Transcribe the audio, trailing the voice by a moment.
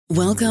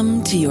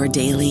Welcome to your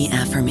daily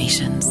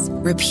affirmations.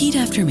 Repeat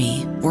after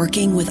me.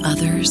 Working with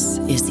others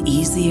is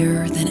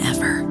easier than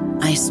ever.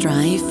 I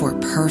strive for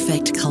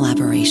perfect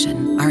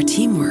collaboration. Our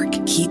teamwork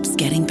keeps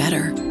getting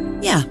better.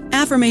 Yeah,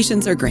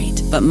 affirmations are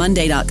great, but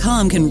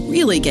Monday.com can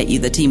really get you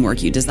the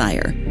teamwork you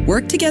desire.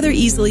 Work together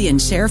easily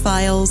and share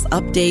files,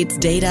 updates,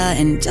 data,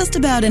 and just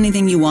about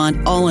anything you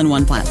want all in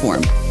one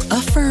platform.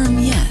 Affirm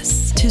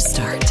yes to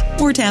start,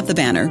 or tap the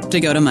banner to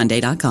go to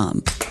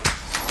Monday.com.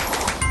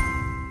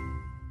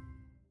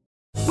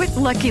 With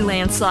Lucky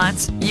Land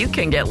Slots, you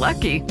can get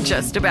lucky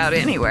just about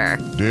anywhere.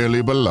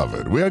 Dearly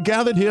beloved, we are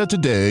gathered here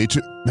today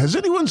to... Has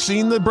anyone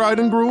seen the bride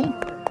and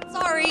groom?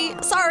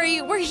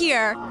 Sorry, we're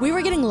here. We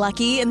were getting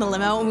lucky in the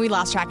limo and we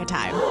lost track of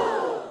time.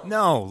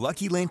 No,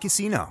 Lucky Land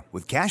Casino,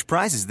 with cash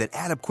prizes that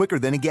add up quicker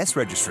than a guest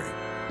registry.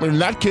 In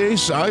that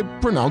case, I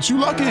pronounce you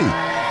lucky.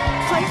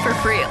 Play for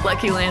free at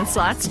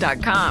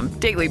LuckyLandSlots.com.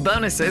 Daily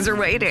bonuses are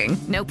waiting.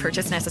 No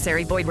purchase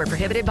necessary. Void where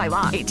prohibited by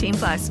law.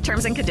 18+.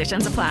 Terms and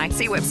conditions apply.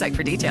 See website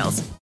for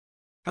details.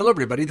 Hello,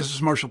 everybody. This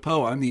is Marshall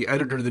Poe. I'm the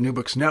editor of the New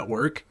Books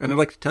Network, and I'd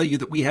like to tell you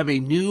that we have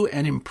a new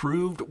and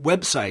improved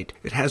website.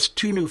 It has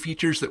 2 new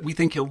features that we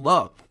think you'll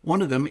love.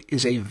 One of them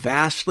is a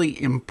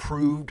vastly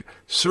improved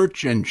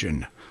search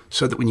engine,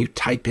 so that when you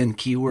type in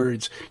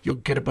keywords, you'll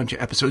get a bunch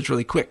of episodes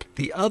really quick.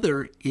 The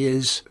other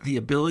is the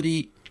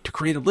ability to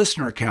create a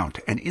listener account.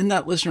 And in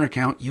that listener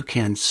account, you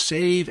can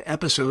save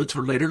episodes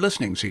for later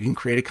listening. So you can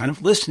create a kind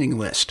of listening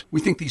list. We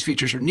think these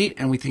features are neat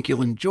and we think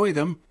you'll enjoy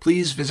them.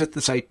 Please visit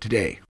the site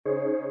today.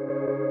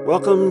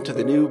 Welcome to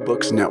the New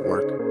Books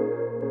Network.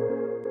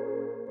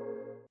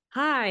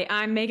 Hi,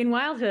 I'm Megan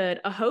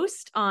Wildhood, a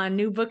host on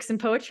New Books and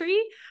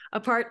Poetry, a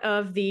part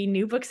of the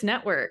New Books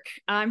Network.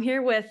 I'm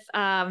here with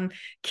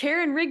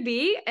Karen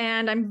Rigby,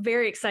 and I'm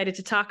very excited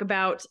to talk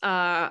about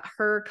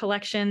her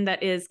collection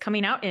that is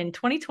coming out in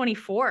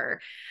 2024.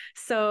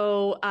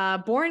 So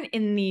born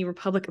in the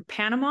Republic of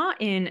Panama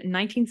in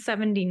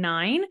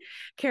 1979,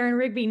 Karen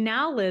Rigby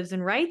now lives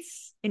and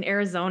writes in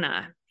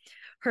Arizona.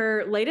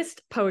 Her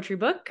latest poetry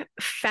book,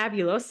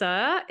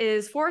 Fabulosa,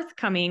 is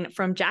forthcoming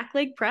from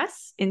JackLeg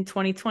Press in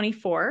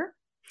 2024.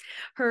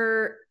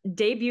 Her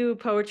debut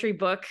poetry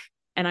book,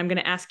 and I'm going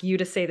to ask you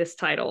to say this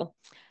title,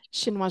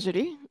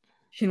 Chinoiserie,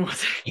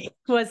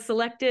 was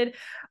selected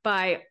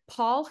by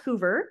Paul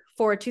Hoover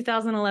for a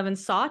 2011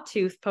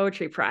 Sawtooth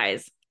Poetry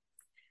Prize.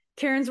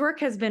 Karen's work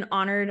has been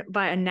honored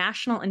by a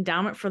National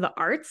Endowment for the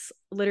Arts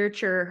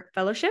Literature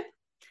Fellowship,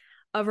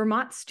 a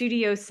Vermont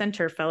Studio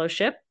Center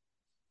Fellowship,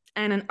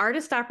 and an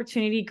Artist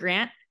Opportunity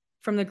Grant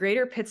from the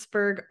Greater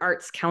Pittsburgh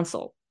Arts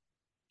Council.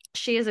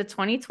 She is a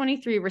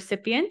 2023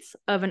 recipient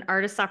of an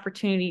Artist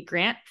Opportunity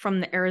Grant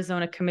from the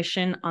Arizona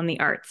Commission on the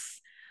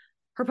Arts.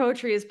 Her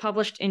poetry is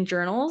published in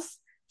journals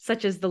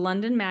such as the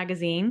London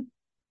Magazine,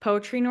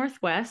 Poetry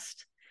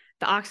Northwest,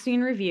 the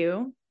Oxonian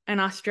Review,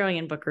 and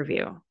Australian Book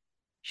Review.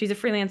 She's a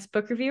freelance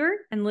book reviewer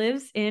and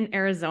lives in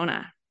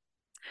Arizona.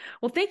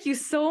 Well, thank you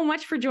so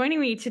much for joining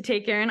me today,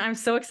 Karen. I'm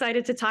so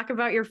excited to talk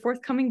about your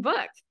forthcoming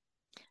book.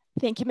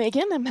 Thank you,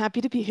 Megan. I'm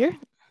happy to be here.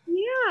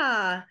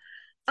 Yeah.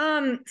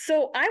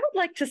 So I would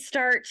like to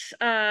start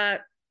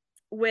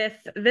with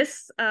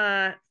this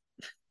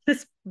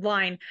this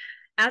line.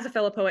 As a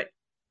fellow poet,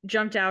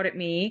 jumped out at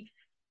me.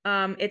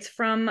 It's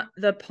from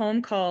the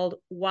poem called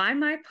 "Why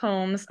My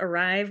Poems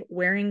Arrive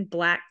Wearing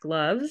Black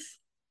Gloves,"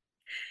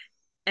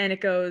 and it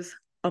goes,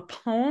 "A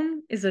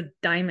poem is a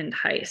diamond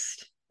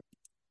heist,"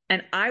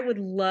 and I would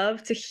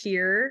love to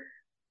hear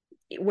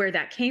where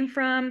that came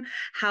from,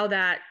 how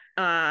that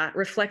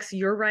reflects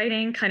your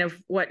writing, kind of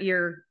what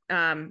you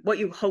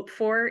hope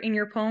for in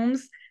your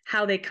poems,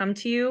 how they come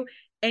to you,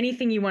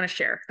 anything you want to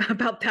share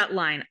about that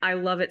line. I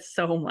love it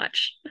so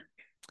much.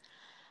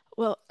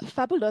 Well,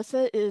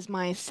 Fabulosa is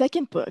my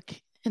second book,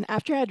 and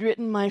after I'd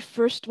written my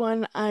first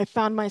one, I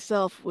found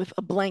myself with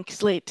a blank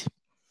slate.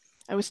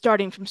 I was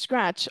starting from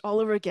scratch all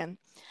over again.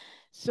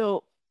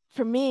 So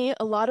for me,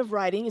 a lot of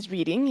writing is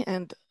reading,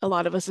 and a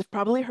lot of us have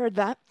probably heard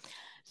that.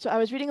 So I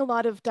was reading a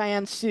lot of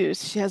Diane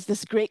Seuss. She has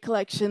this great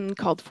collection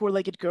called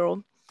Four-Legged Girl.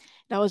 And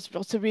I was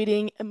also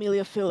reading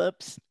Amelia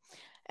Phillips.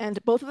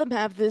 And both of them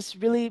have this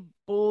really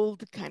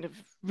bold, kind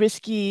of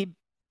risky,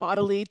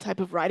 bodily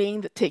type of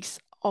writing that takes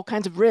all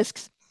kinds of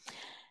risks.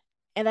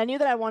 And I knew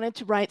that I wanted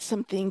to write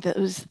something that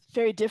was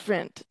very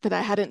different, that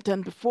I hadn't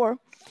done before.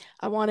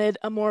 I wanted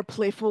a more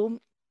playful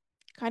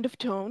kind of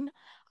tone.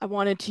 I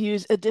wanted to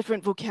use a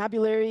different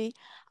vocabulary.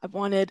 I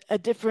wanted a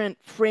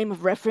different frame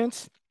of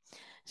reference.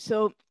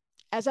 So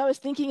as I was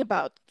thinking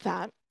about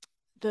that,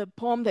 the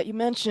poem that you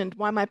mentioned,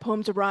 Why My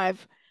Poems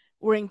Arrive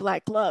Wearing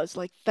Black Gloves,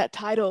 like that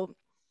title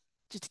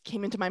just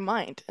came into my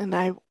mind. And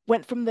I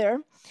went from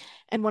there.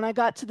 And when I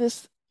got to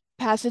this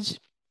passage,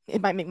 it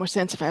might make more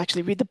sense if I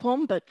actually read the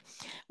poem, but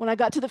when I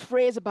got to the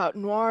phrase about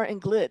noir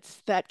and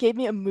glitz, that gave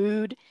me a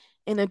mood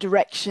and a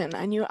direction.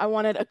 I knew I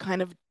wanted a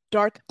kind of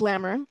dark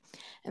glamour,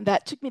 and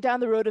that took me down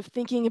the road of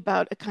thinking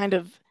about a kind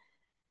of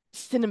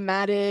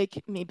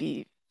cinematic,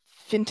 maybe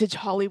vintage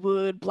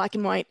Hollywood, black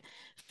and white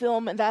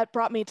film, and that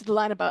brought me to the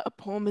line about a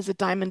poem is a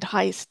diamond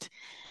heist.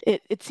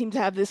 It seemed to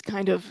have this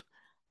kind of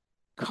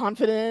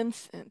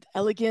confidence and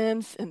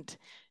elegance and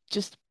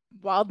just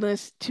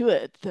wildness to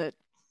it that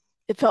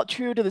it felt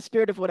true to the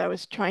spirit of what I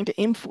was trying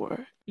to aim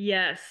for.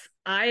 Yes,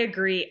 I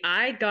agree.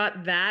 I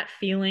got that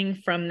feeling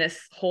from this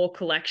whole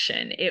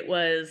collection. It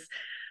was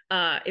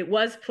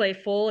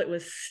playful, it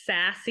was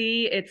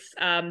sassy.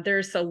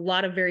 There's a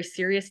lot of very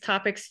serious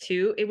topics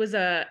too. It was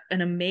an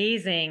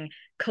amazing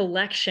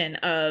collection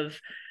of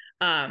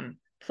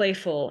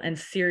playful and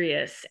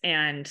serious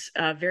and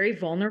very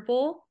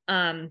vulnerable.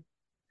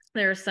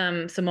 There are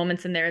some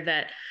moments in there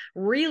that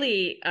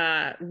really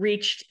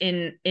reached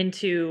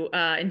into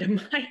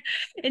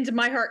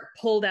my heart,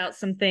 pulled out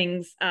some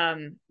things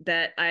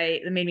that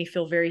made me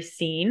feel very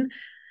seen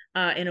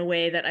in a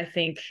way that I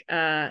think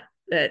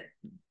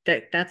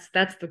that's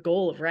the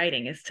goal of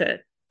writing, is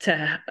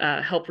to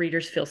help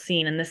readers feel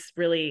seen, and this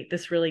really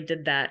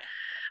did that.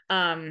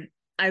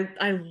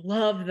 I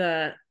love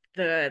the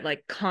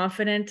like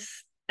confident,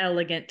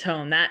 elegant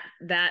tone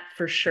that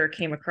for sure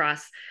came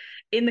across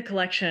in the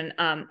collection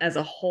as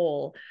a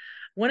whole.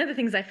 One of the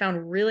things I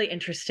found really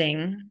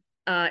interesting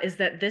is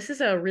that this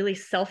is a really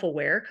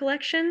self-aware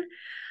collection.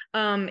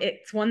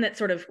 It's one that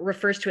sort of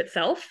refers to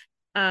itself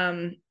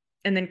and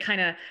then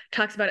kind of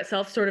talks about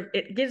itself. Sort of,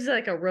 it gives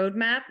like a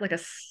roadmap, like a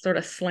sort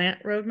of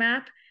slant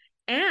roadmap,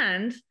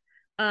 and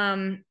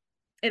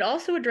it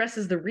also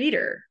addresses the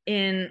reader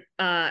in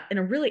a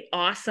really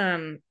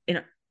awesome,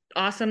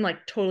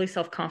 like totally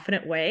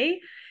self-confident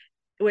way,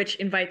 which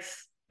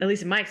invites, at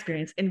least in my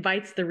experience,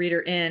 invites the reader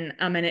in.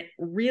 And it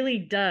really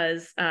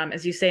does,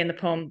 as you say in the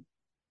poem,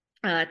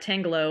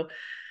 Tangelo,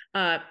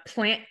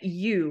 plant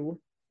you,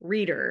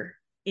 reader,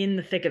 in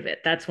the thick of it.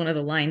 That's one of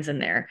the lines in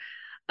there.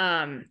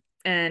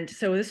 And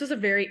so this was a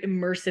very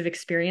immersive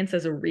experience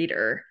as a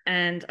reader.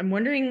 And I'm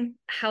wondering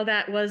how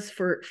that was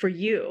for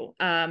you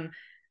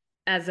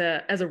as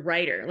a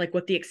writer, like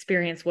what the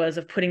experience was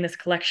of putting this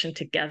collection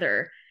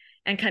together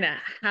and kind of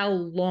how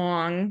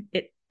long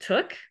it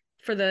took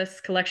for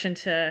this collection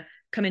to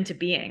come into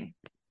being.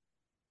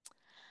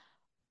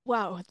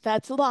 Wow,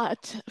 that's a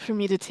lot for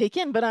me to take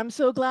in, but I'm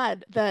so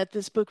glad that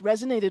this book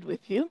resonated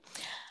with you.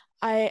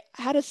 I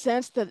had a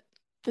sense that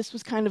this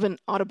was kind of an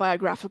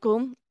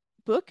autobiographical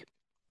book,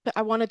 but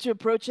I wanted to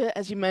approach it,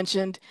 as you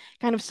mentioned,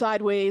 kind of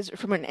sideways or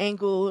from an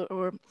angle,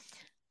 or,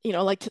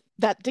 like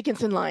that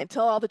Dickinson line,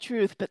 tell all the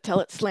truth, but tell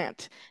it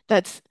slant.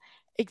 That's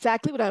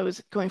exactly what I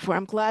was going for.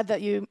 I'm glad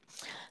that you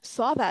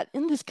saw that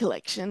in this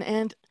collection.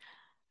 And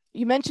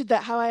you mentioned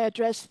that how I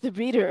address the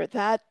reader,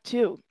 that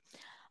too.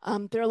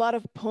 There are a lot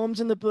of poems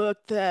in the book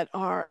that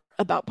are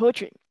about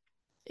poetry.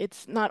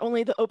 It's not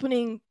only the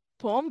opening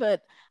poem,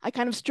 but I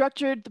kind of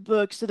structured the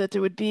book so that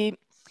there would be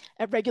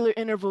at regular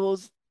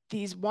intervals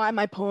these why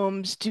my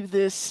poems do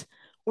this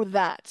or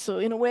that. So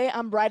in a way,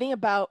 I'm writing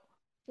about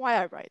why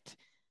I write.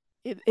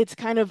 It's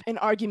kind of an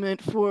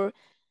argument for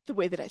the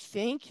way that I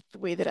think, the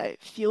way that I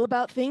feel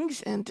about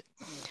things, and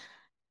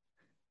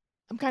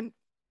I'm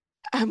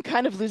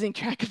kind of losing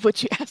track of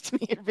what you asked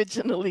me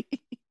originally.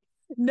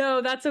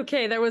 No, that's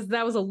okay. That was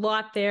a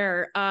lot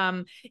there.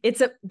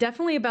 It's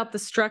definitely about the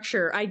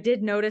structure. I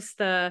did notice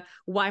the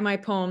why my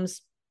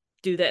poems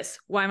do this,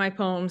 why my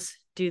poems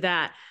do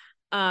that.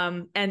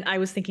 And I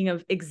was thinking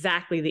of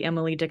exactly the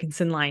Emily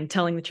Dickinson line,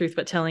 telling the truth,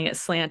 but telling it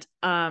slant.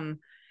 And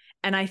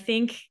I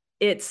think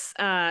it's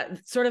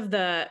sort of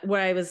what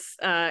I was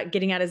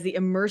getting at is the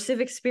immersive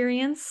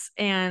experience,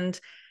 and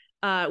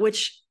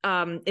which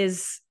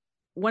is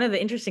one of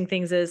the interesting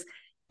things is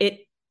it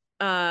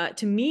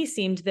to me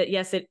seemed that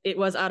yes, it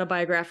was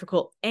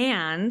autobiographical,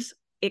 and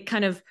it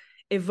kind of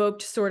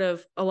evoked sort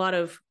of a lot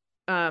of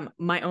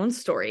my own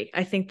story.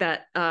 I think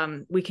that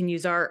we can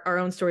use our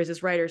own stories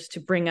as writers to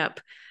bring up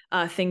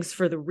things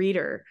for the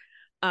reader.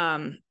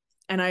 And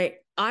I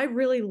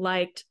really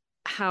liked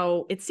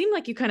how it seemed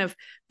like you kind of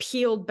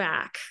peeled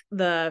back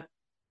the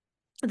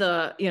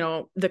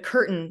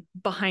curtain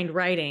behind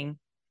writing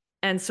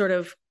and sort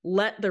of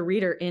let the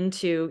reader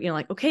into,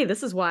 like, okay,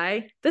 this is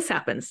why this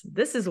happens.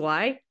 This is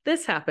why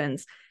this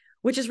happens,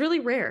 which is really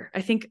rare.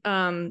 I think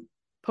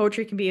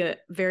poetry can be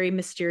very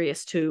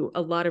mysterious to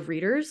a lot of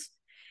readers.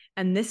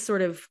 And this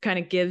sort of kind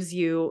of gives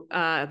you,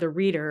 the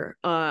reader,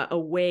 a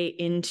way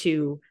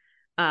into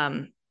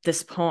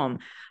this poem.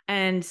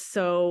 And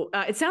so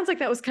it sounds like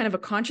that was kind of a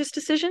conscious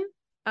decision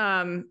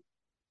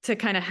to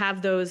kind of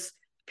have those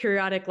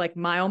periodic like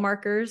mile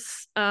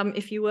markers,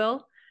 if you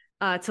will,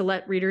 to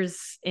let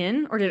readers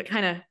in, or did it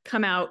kind of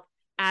come out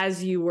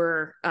as you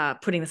were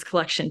putting this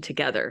collection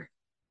together?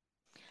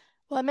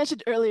 Well, I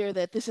mentioned earlier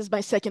that this is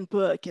my second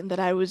book and that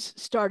I was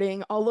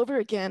starting all over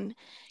again,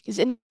 because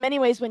in many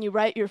ways, when you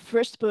write your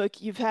first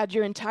book, you've had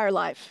your entire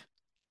life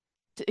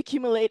to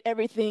accumulate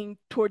everything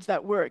towards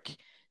that work.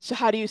 So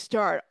how do you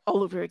start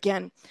all over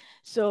again?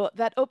 So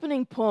that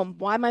opening poem,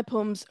 Why My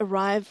Poems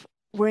Arrive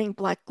Wearing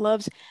Black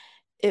Gloves,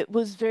 it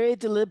was very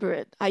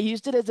deliberate. I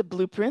used it as a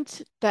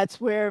blueprint.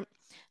 That's where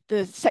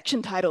the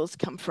section titles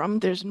come from.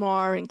 There's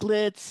Noir and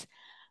Glitz,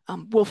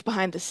 Wolf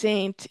Behind the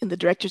Saint in the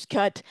director's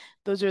cut.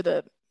 Those are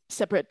the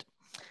separate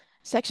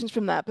sections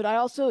from that. But I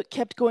also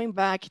kept going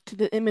back to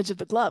the image of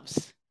the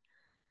gloves.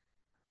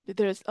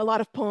 There's a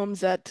lot of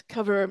poems that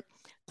cover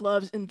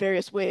gloves in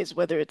various ways,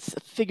 whether it's a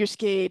figure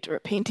skate or a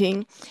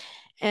painting.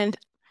 And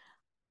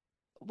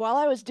while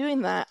I was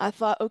doing that, I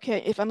thought,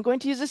 okay, if I'm going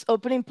to use this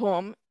opening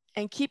poem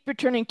and keep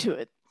returning to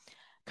it,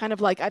 kind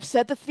of like I've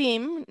set the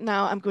theme,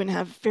 now I'm going to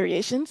have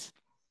variations.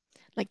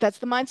 Like that's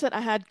the mindset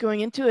I had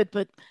going into it.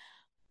 But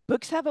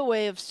books have a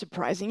way of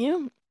surprising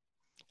you.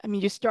 I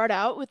mean, you start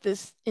out with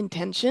this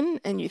intention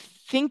and you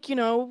think you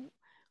know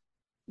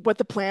what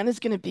the plan is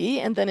going to be,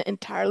 and then it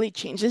entirely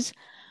changes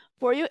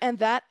for you. And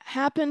that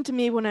happened to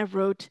me when I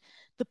wrote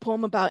the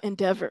poem about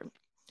Endeavour,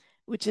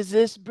 which is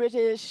this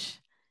British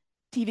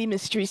TV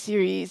mystery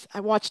series. I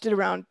watched it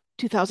around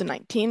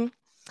 2019,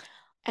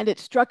 and it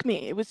struck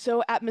me. It was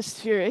so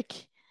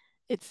atmospheric,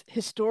 it's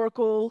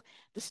historical,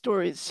 the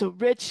story is so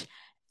rich.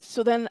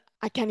 So then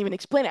I can't even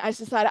explain it. I just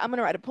decided I'm going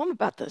to write a poem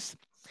about this.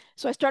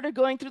 So I started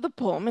going through the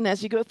poem, and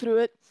as you go through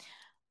it,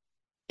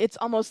 it's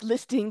almost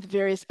listing the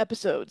various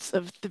episodes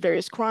of the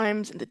various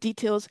crimes and the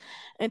details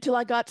until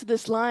I got to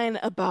this line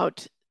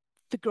about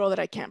the girl that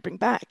I can't bring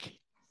back.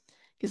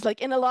 Because,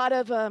 like in a lot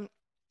of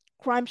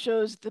crime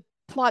shows, the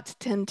plots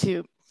tend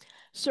to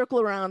circle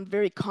around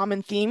very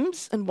common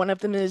themes, and one of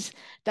them is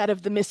that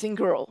of the missing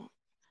girl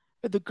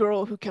or the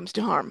girl who comes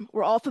to harm.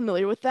 We're all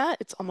familiar with that.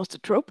 It's almost a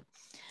trope.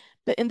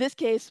 But in this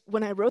case,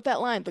 when I wrote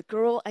that line, the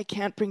girl I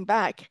can't bring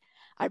back,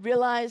 I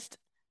realized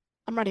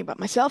I'm writing about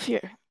myself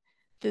here.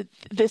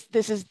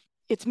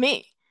 It's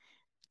me.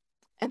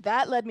 And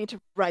that led me to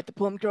write the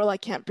poem Girl I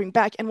Can't Bring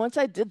Back. And once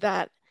I did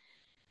that,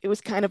 it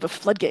was kind of a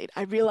floodgate.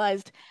 I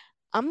realized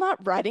I'm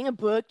not writing a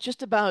book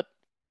just about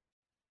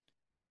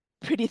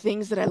pretty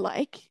things that I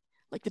like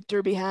the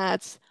derby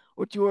hats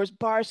or Dior's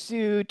bar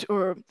suit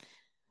or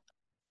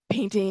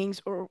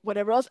paintings or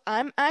whatever else.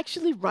 I'm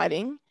actually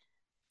writing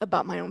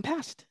about my own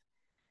past.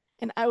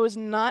 And I was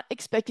not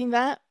expecting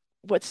that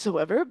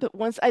whatsoever. But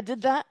once I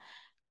did that,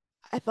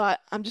 I thought,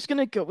 I'm just going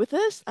to go with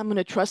this. I'm going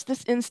to trust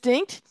this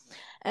instinct.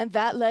 And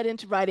that led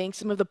into writing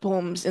some of the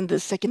poems in the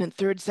second and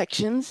third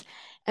sections.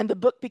 And the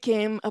book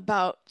became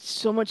about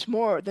so much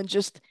more than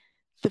just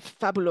the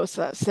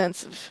Fabulosa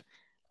sense of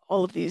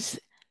all of these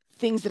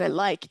things that I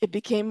like. It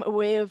became a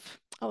way of,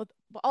 oh,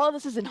 all of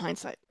this is in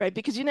hindsight, right?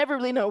 Because you never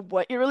really know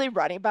what you're really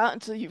writing about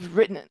until you've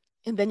written it.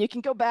 And then you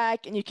can go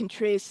back and you can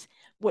trace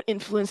what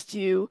influenced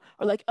you,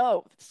 or like,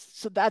 oh,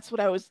 so that's what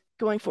I was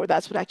going for.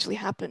 That's what actually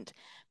happened.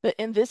 But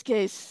in this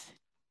case,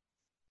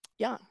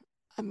 yeah,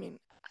 I mean,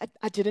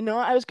 I didn't know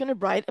I was going to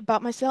write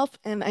about myself,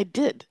 and I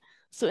did.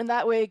 So in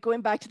that way,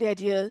 going back to the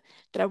idea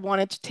that I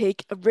wanted to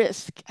take a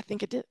risk, I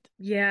think I did.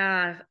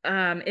 Yeah,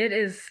 it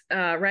is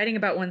writing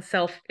about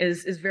oneself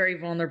is very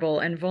vulnerable,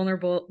 and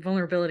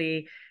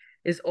vulnerability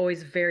is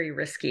always very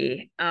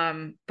risky.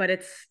 But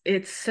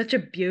it's such a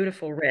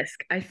beautiful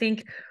risk. I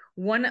think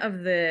one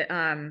of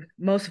the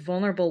most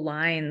vulnerable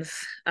lines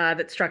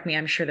that struck me,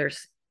 I'm sure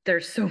there's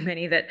so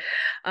many that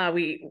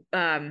we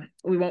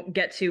won't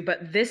get to,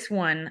 but this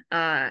one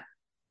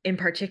in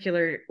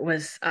particular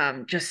was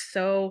just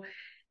so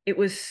it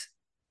was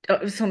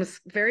almost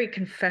very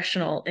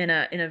confessional in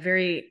a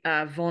very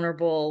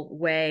vulnerable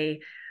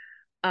way,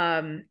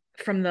 from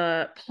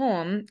the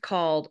poem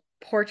called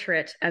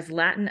Portrait as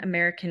Latin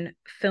American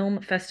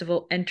Film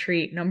Festival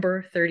entry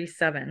number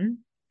 37.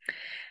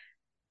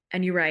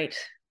 And you write,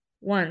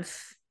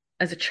 once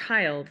as a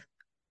child,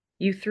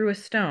 you threw a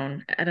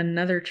stone at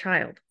another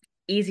child.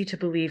 Easy to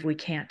believe we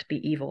can't be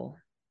evil.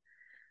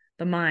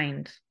 The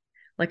mind,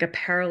 like a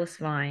perilous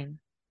vine,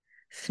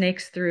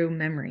 snakes through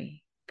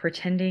memory,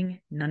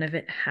 pretending none of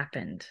it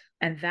happened.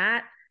 And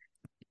that,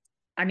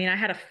 I mean, I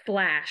had a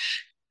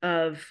flash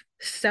of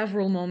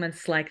several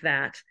moments like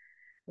that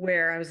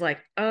where I was like,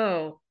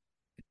 oh,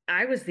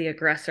 I was the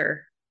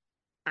aggressor.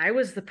 I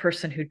was the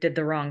person who did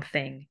the wrong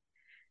thing.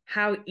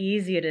 How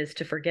easy it is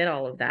to forget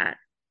all of that.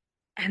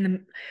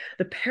 And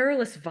the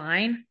perilous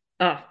vine,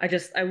 oh,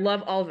 I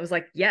love all of it. I was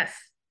like, yes,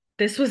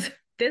 this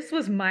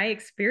was my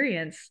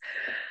experience.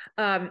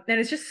 And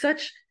it's just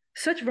such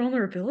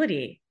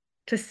vulnerability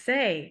to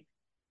say,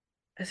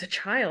 as a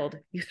child,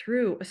 you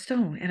threw a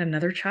stone at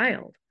another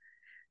child.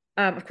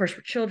 Of course,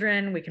 we're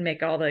children. We can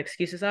make all the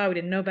excuses. Oh, we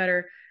didn't know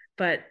better.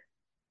 But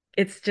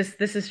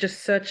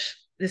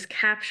this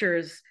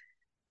captures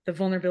the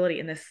vulnerability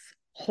in this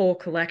whole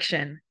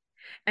collection.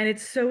 And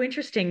it's so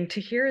interesting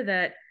to hear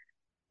that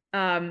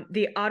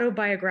the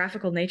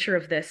autobiographical nature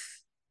of this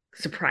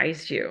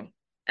surprised you,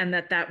 and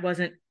that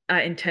wasn't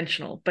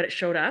intentional, but it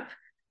showed up.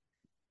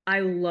 I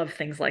love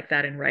things like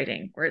that in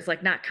writing, where it's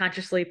like not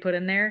consciously put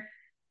in there,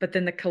 but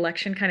then the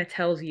collection kind of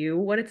tells you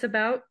what it's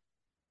about.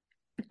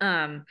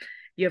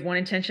 You have one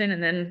intention,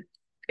 and then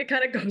it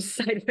kind of goes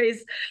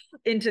sideways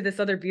into this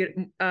other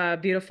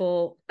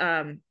beautiful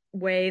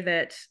way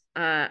that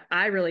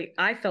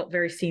I felt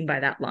very seen by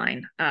that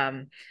line.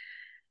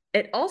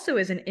 It also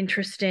is an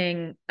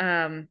interesting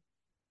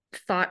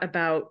thought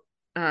about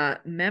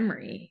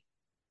memory.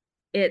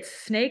 It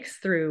snakes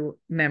through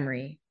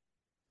memory,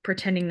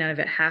 pretending none of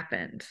it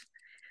happened.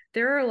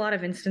 There are a lot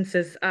of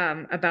instances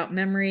about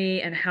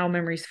memory and how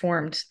memory's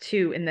formed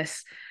too in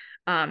this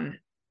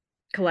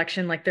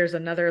collection, like there's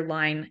another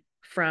line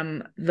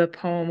from the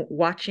poem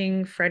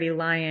Watching Freddie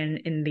Lyon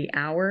in the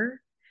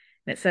Hour.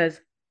 And it says,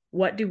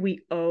 "What do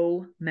we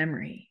owe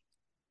memory?"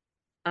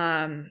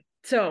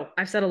 So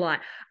I've said a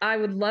lot. I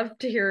would love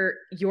to hear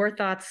your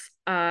thoughts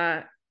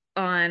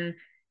on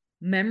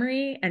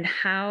memory and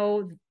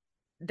how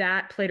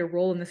that played a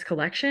role in this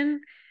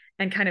collection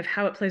and kind of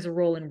how it plays a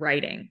role in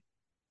writing,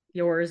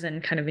 yours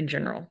and kind of in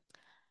general.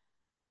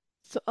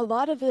 So a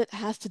lot of it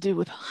has to do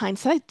with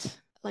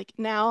hindsight. Like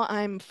now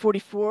I'm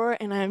 44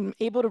 and I'm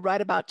able to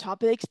write about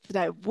topics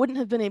that I wouldn't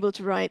have been able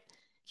to write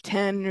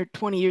 10 or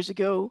 20 years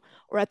ago,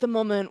 or at the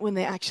moment when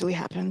they actually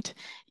happened.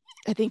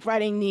 I think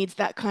writing needs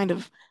that kind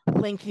of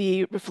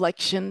lengthy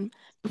reflection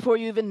before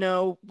you even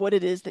know what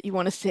it is that you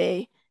want to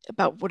say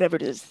about whatever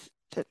it is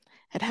that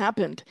had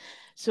happened.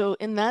 So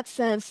in that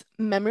sense,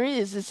 memory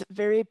is this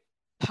very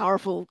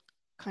powerful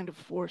kind of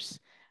force.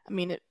 I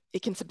mean,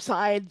 it can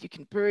subside, you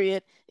can bury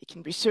it, it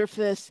can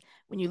resurface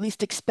when you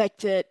least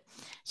expect it.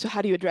 So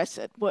how do you address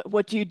it?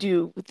 What do you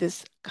do with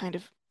this kind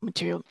of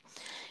material?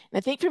 And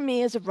I think for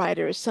me as a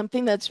writer,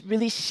 something that's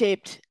really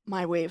shaped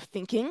my way of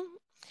thinking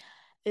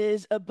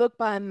is a book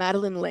by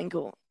Madeleine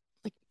L'Engle.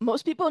 Like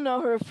most people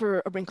know her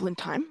for A Wrinkle in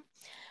Time,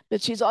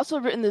 but she's also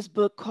written this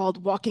book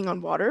called Walking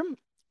on Water,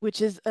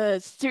 which is a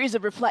series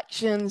of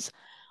reflections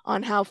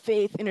on how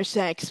faith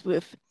intersects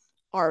with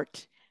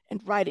art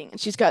and writing. And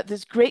she's got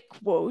this great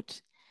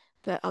quote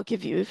that I'll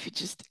give you if you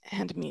just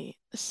hand me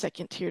a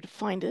second here to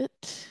find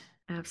it.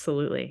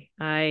 Absolutely.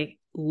 I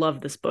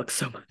love this book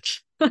so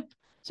much.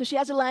 So she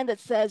has a line that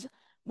says,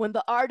 "When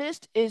the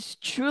artist is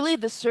truly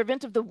the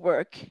servant of the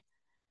work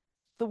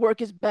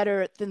is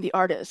better than the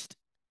artist."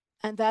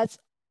 And that's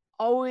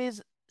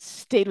always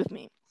stayed with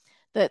me,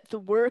 that the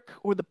work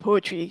or the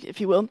poetry,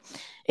 if you will,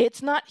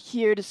 it's not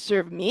here to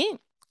serve me.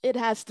 It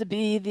has to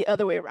be the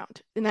other way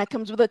around. And that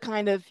comes with a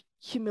kind of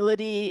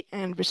humility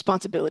and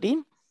responsibility,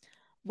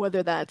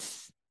 whether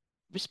that's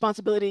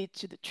responsibility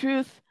to the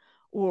truth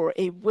or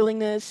a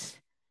willingness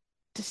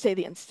to say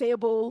the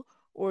unsayable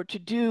or to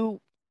do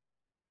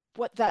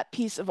what that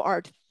piece of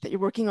art that you're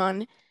working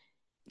on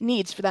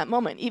needs for that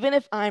moment. Even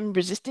if I'm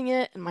resisting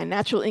it and my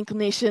natural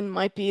inclination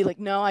might be like,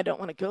 no, I don't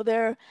want to go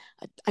there.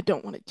 I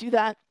don't want to do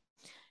that.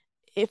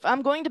 If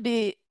I'm going to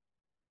be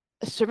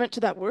a servant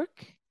to that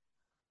work,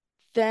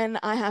 then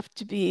I have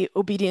to be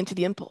obedient to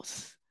the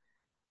impulse.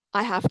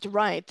 I have to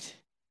write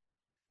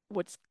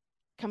what's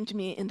come to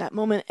me in that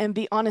moment and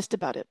be honest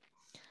about it.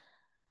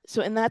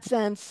 So in that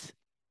sense,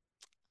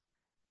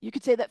 you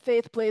could say that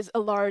faith plays a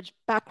large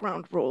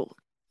background role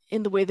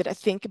in the way that I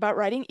think about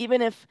writing,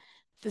 even if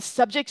the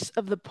subjects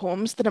of the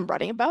poems that I'm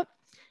writing about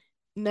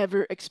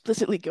never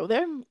explicitly go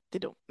there. They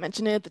don't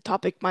mention it. The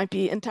topic might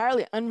be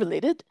entirely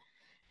unrelated.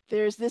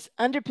 There's this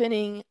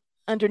underpinning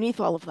underneath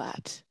all of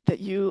that, that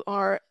you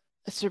are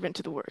a servant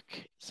to the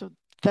work. So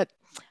that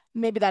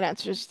maybe that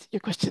answers your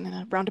question in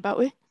a roundabout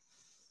way.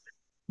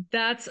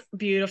 That's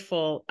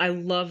beautiful. I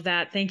love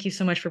that. Thank you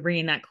so much for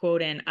bringing that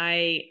quote in.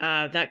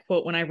 That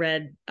quote when I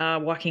read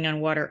Walking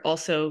on Water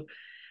also,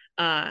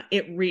 I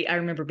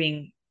remember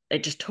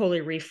it just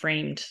totally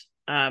reframed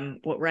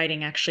what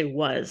writing actually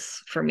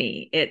was for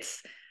me.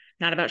 It's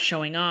not about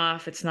showing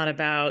off. It's not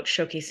about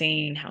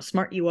showcasing how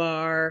smart you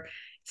are.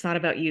 It's not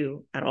about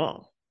you at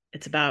all.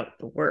 It's about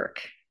the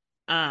work.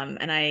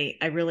 And I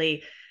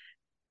really,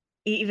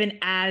 even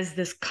as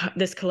this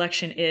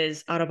collection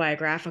is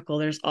autobiographical,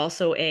 there's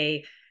also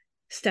a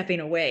stepping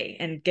away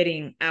and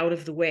getting out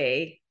of the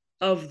way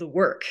of the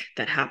work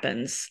that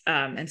happens.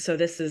 And so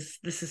this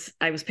is,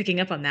 I was picking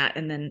up on that.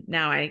 And then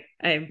now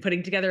I'm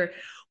putting together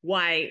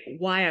why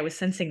I was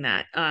sensing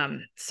that.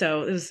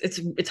 So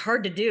it's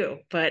hard to do,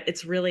 but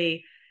it's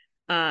really,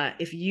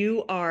 if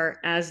you are,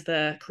 as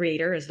the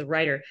creator, as the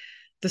writer,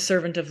 the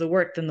servant of the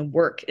work, then the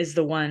work is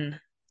the one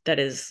that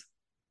is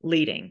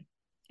leading.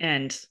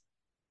 And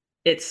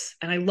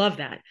I love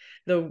that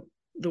the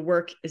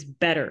work is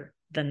better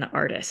than the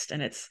artist.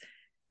 And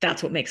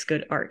that's what makes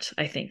good art,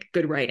 I think,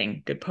 good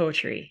writing, good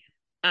poetry.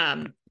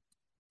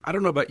 I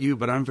don't know about you,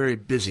 but I'm very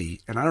busy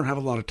and I don't have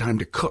a lot of time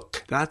to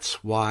cook.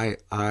 That's why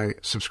I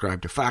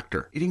subscribe to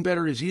Factor. Eating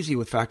better is easy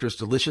with Factor's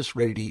delicious,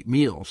 ready-to-eat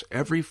meals.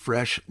 Every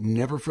fresh,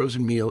 never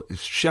frozen meal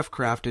is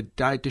chef-crafted,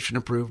 dietitian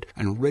approved,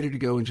 and ready to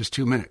go in just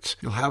 2 minutes.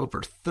 You'll have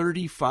over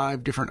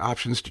 35 different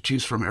options to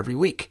choose from every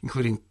week,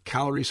 including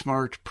Calorie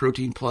Smart,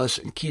 Protein Plus,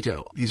 and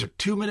Keto. These are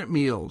 2-minute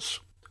meals.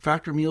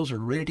 Factor meals are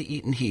ready to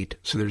eat and heat,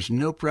 so there's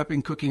no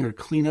prepping, cooking, or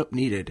cleanup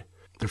needed.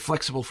 They're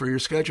flexible for your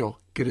schedule.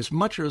 Get as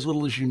much or as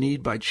little as you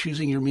need by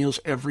choosing your meals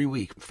every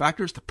week.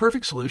 Factor is the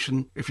perfect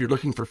solution if you're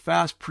looking for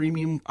fast,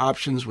 premium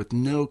options with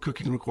no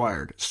cooking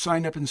required.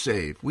 Sign up and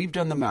save. We've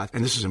done the math,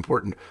 and this is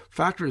important.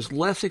 Factor is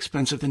less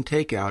expensive than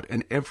takeout,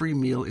 and every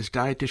meal is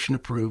dietitian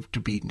approved to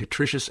be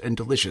nutritious and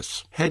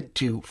delicious. Head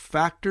to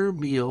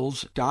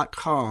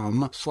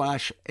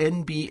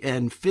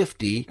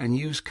factormeals.com/NBN50 and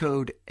use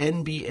code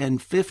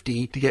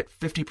NBN50 to get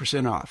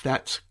 50% off.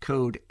 That's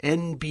code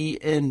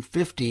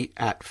NBN50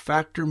 at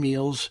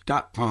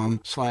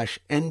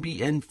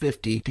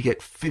factormeals.com/NBN50 to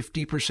get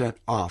 50%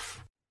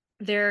 off.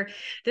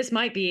 This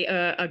might be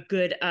a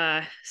good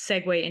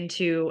segue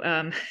into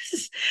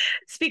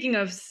speaking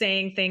of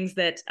saying things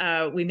that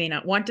we may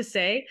not want to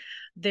say.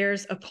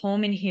 There's a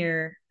poem in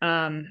here.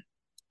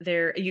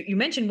 You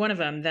mentioned one of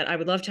them that I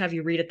would love to have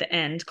you read at the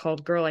end,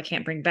 called "Girl I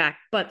Can't Bring Back."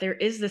 But there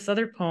is this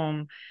other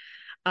poem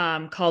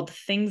called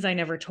 "Things I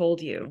Never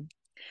Told You,"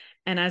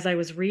 and as I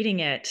was reading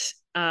it,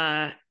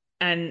 and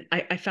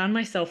I found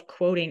myself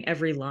quoting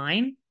every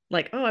line,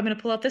 like, "Oh, I'm going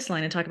to pull out this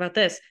line and talk about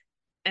this,"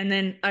 and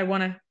then I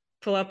want to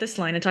pull out this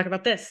line and talk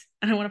about this,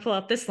 and I want to pull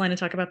out this line and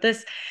talk about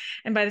this.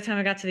 And by the time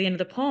I got to the end of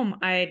the poem,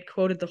 I had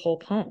quoted the whole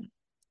poem.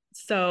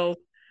 So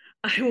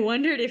I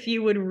wondered if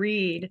you would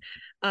read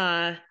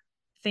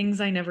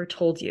Things I Never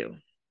Told You.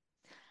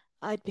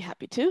 I'd be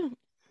happy to.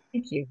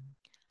 Thank you.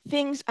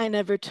 Things I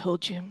Never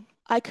Told You.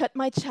 I cut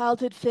my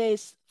childhood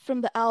face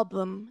from the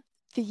album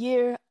the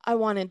year I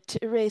wanted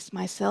to erase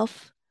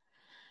myself.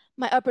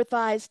 My upper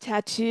thighs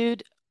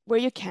tattooed where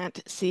you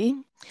can't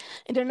see.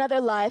 In another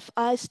life,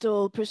 I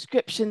stole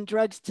prescription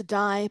drugs to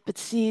die, but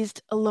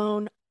seized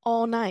alone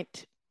all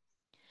night.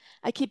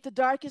 I keep the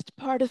darkest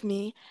part of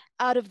me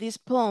out of these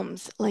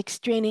poems, like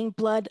straining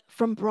blood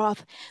from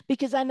broth,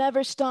 because I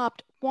never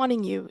stopped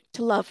wanting you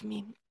to love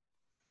me.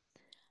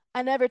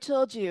 I never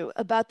told you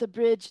about the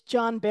bridge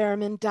John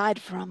Barrowman died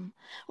from,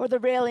 or the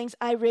railings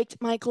I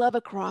raked my glove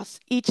across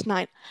each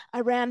night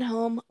I ran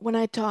home when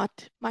I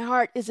taught. My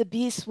heart is a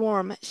bee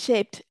swarm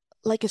shaped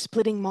like a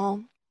splitting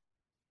maul.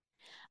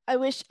 I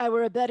wish I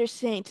were a better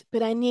saint,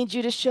 but I need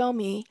you to show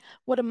me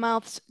what a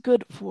mouth's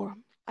good for.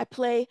 I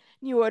play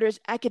New Order's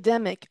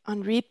Academic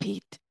on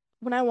repeat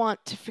when I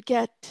want to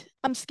forget.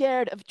 I'm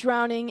scared of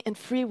drowning in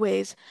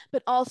freeways,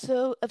 but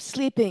also of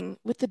sleeping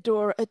with the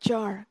door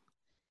ajar.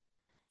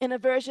 In a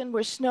version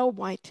where Snow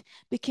White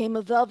became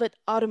a velvet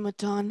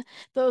automaton,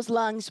 those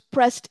lungs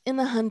pressed in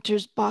the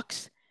hunter's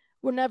box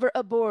were never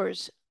a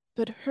boar's,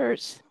 but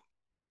hers.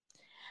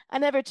 I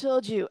never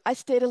told you I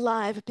stayed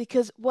alive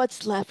because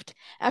what's left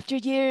after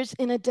years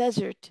in a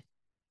desert,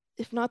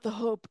 if not the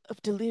hope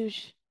of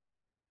deluge?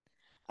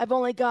 I've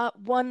only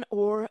got one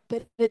oar,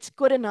 but it's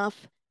good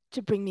enough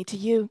to bring me to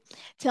you.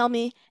 Tell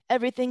me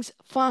everything's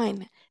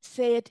fine.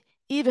 Say it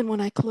even when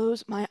I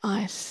close my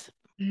eyes.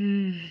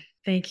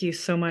 Thank you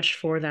so much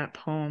for that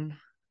poem.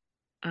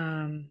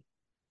 And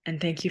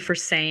thank you for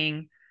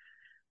saying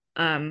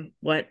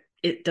what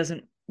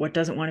doesn't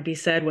want to be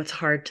said, what's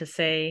hard to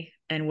say,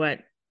 and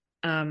what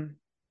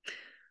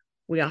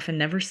we often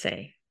never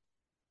say.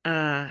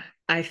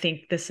 I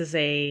think this is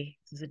a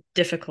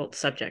difficult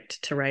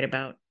subject to write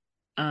about.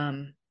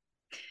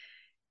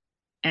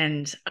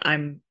 And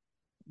I'm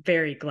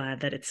very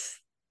glad that it's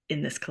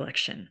in this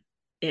collection.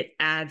 It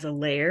adds a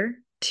layer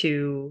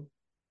to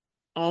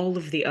all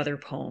of the other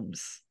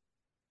poems,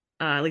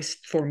 at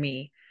least for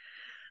me.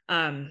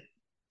 I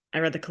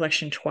read the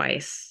collection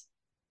twice,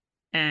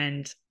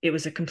 and it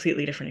was a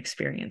completely different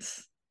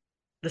experience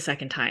the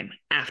second time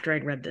after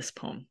I'd read this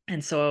poem.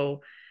 And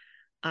so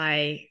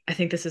I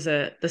think this is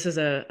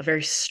a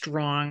very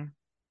strong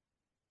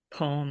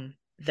poem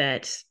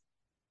that,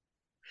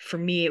 for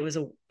me, it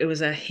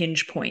was a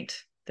hinge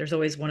point. There's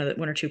always one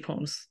or two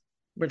poems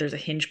where there's a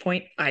hinge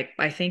point,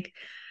 I think,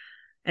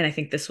 and I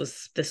think this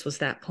was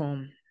that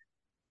poem.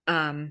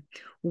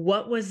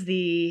 What was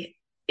the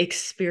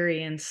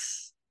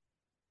experience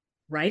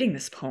writing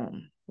this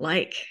poem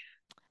like?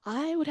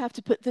 I would have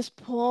to put this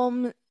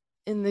poem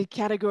in the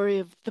category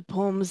of the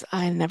poems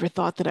I never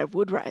thought that I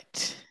would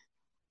write.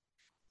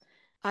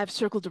 I've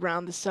circled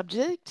around the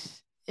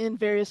subject in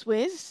various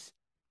ways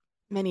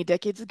many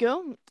decades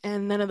ago,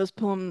 and none of those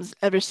poems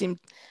ever seemed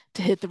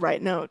to hit the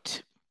right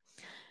note.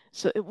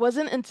 So it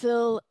wasn't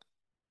until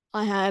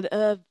I had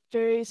a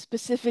very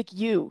specific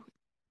you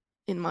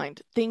in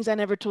mind, things I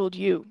never told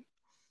you,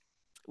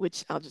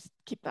 which I'll just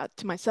keep that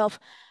to myself.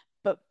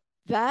 But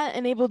that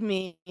enabled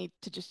me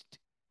to just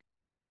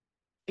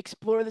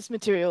explore this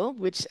material,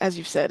 which, as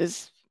you've said,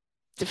 is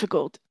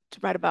difficult to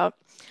write about.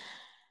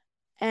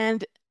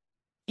 And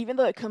even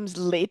though it comes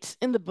late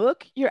in the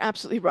book, you're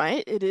absolutely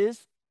right. It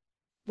is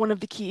one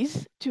of the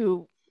keys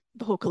to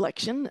the whole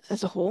collection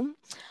as a whole.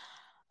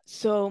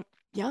 So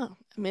yeah,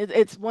 I mean,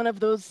 it's one of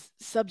those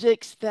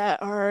subjects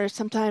that are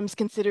sometimes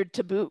considered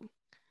taboo,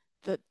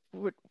 that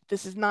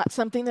this is not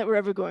something that we're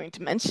ever going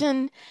to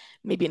mention.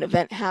 Maybe an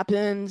event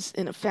happens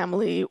in a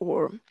family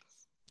or,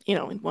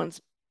 in one's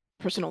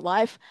personal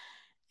life,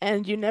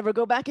 and you never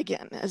go back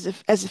again as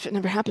if it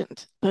never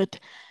happened. But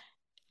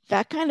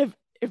that kind of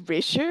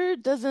erasure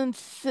doesn't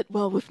sit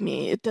well with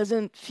me. It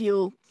doesn't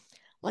feel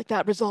like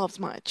that resolves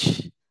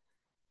much.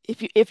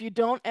 If you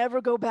don't ever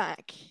go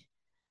back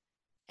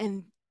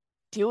and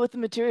deal with the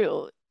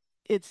material,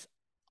 it's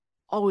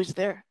always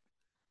there.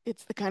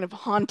 It's the kind of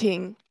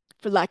haunting,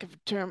 for lack of a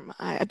term,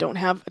 I don't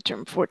have a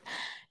term for it.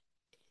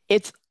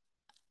 It's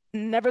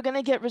never going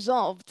to get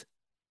resolved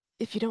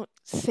if you don't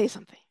say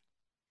something.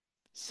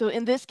 So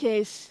in this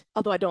case,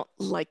 although I don't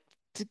like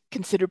to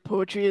consider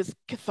poetry as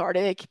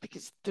cathartic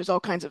because there's all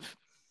kinds of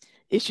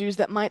issues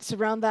that might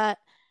surround that,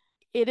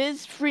 it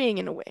is freeing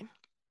in a way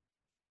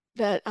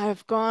that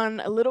I've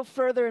gone a little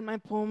further in my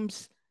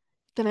poems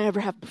than I ever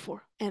have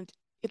before. And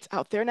it's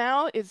out there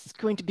now, it's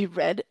going to be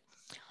read.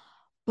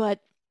 But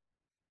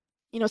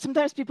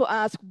sometimes people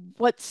ask,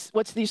 what's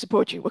the use of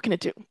poetry? What can it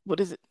do?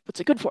 What's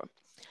it good for?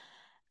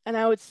 And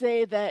I would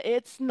say that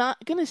it's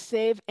not going to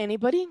save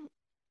anybody.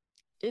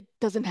 It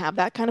doesn't have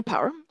that kind of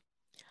power,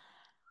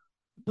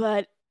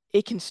 but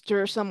it can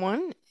stir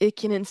someone. It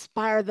can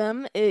inspire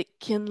them. It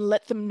can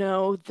let them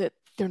know that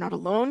they're not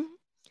alone.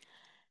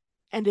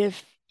 And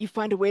if you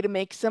find a way to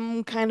make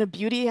some kind of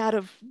beauty out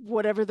of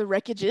whatever the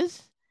wreckage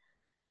is,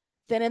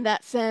 then in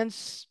that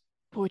sense,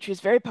 poetry is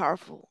very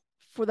powerful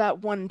for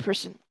that one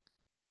person.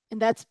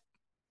 And that's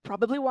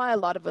probably why a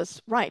lot of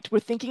us write. We're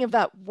thinking of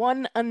that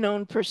one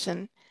unknown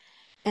person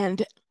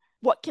and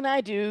what can I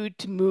do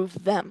to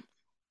move them?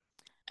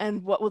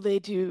 And what will they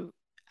do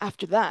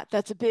after that?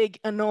 That's a big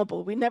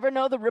unknowable. We never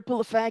know the ripple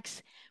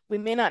effects. We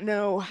may not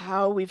know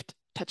how we've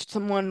touched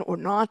someone or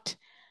not,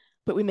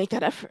 but we make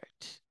that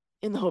effort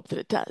in the hope that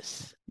it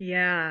does.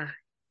 Yeah,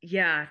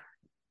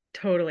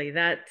 totally.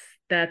 That's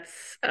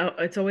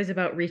it's always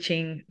about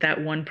reaching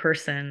that one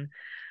person.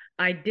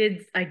 I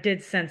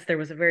did sense there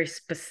was a very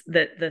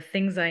that the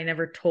things I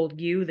never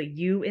told you, the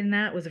you in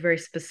that was a very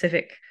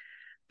specific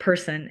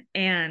person.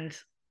 And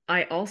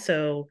I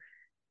also,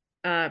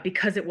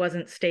 because it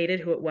wasn't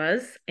stated who it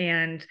was,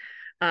 and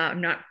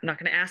I'm not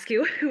going to ask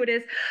you who it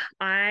is,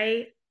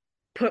 I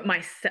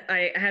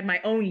had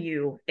my own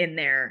you in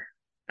there.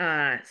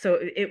 So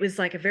it was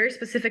like a very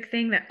specific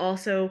thing that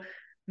also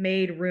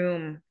made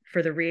room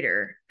for the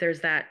reader.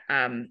 There's that,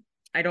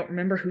 I don't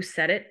remember who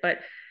said it, but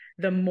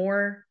the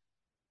more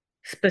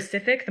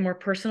specific, the more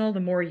personal,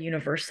 the more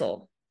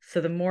universal.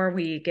 So the more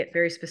we get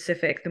very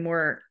specific, the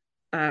more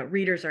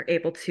readers are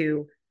able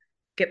to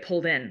get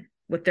pulled in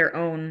with their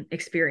own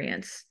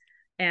experience.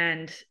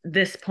 And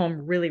this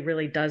poem really,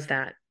 really does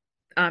that.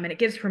 And it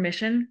gives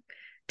permission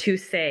to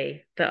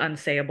say the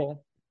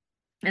unsayable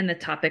and the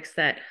topics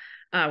that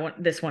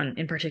this one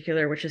in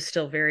particular, which is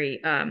still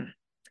very,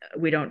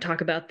 we don't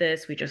talk about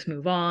this. We just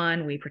move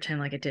on. We pretend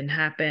like it didn't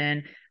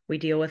happen. We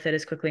deal with it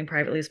as quickly and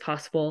privately as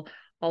possible.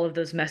 All of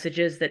those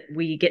messages that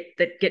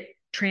get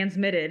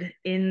transmitted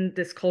in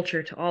this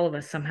culture to all of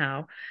us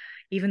somehow,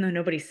 even though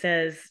nobody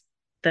says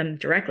them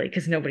directly,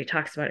 because nobody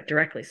talks about it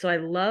directly. So I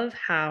love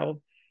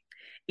how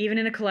even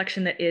in a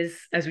collection that is,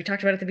 as we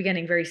talked about at the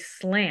beginning, very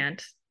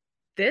slant,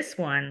 this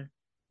one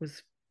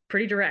was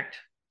pretty direct.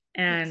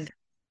 And yes.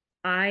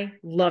 I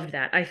loved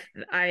that.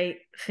 I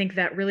think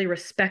that really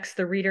respects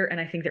the reader, and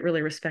I think that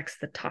really respects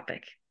the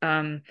topic.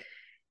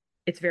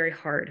 It's very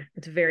hard.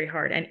 It's very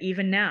hard. And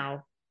even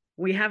now,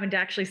 we haven't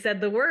actually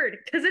said the word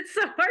because it's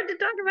so hard to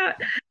talk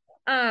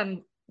about.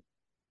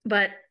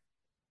 But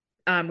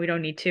we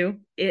don't need to.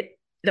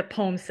 The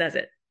poem says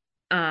it.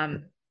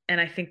 And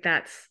I think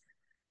that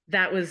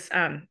was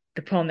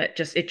the poem that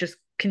just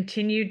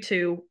continued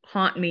to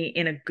haunt me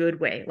in a good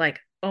way. Like,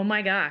 oh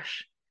my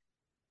gosh,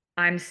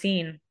 I'm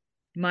seen.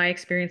 My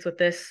experience with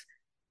this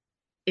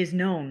is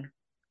known,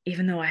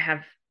 even though I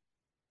have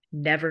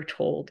never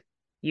told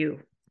you.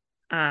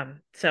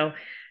 So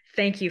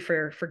thank you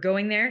for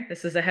going there.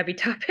 This is a heavy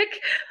topic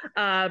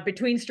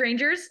between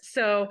strangers.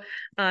 So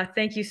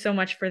thank you so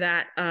much for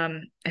that.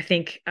 I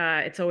think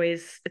it's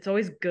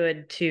always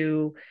good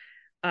to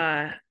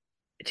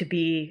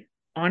be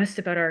honest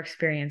about our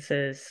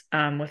experiences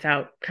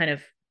without kind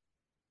of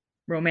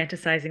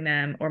romanticizing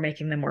them or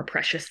making them more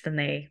precious than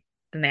they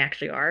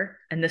actually are.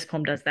 And this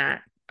poem does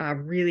that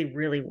really,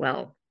 really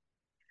well.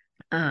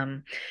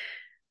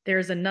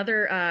 There's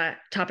another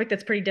topic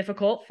that's pretty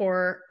difficult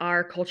for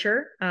our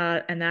culture,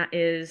 and that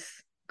is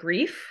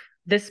grief.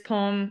 This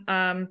poem,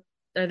 or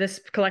this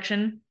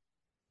collection,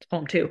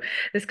 poem two,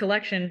 this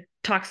collection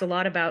talks a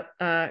lot about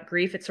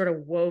grief. It's sort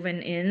of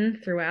woven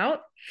in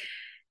throughout.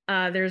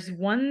 There's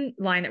one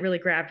line that really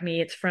grabbed me.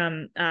 It's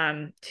from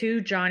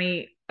To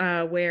Johnny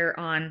Ware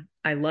on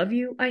I Love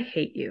You, I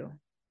Hate You.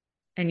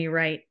 And you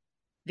write,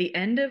 the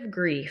end of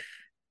grief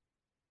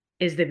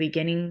is the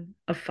beginning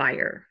of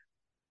fire.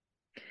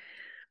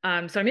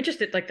 So I'm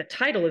interested, like the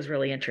title is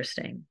really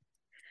interesting,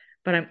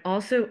 but I'm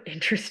also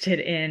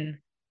interested in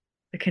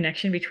the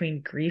connection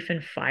between grief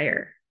and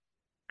fire.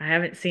 I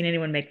haven't seen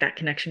anyone make that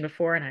connection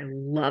before, and I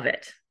love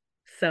it.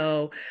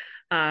 So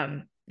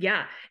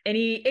yeah,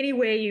 any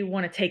way you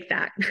want to take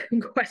that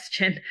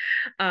question,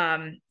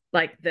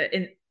 like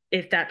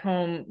if that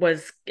poem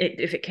was,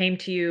 if it came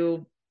to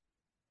you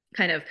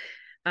kind of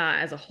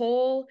as a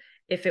whole,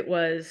 if it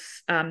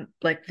was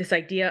like this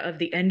idea of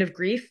the end of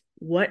grief,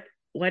 what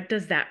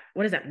does that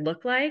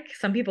look like?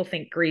 Some people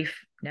think grief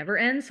never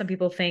ends. Some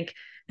people think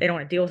they don't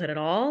want to deal with it at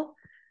all.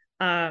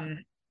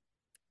 And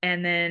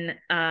then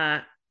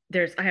I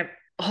have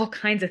all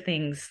kinds of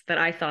things that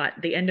I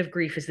thought the end of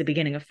grief is the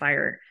beginning of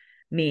fire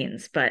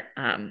means, but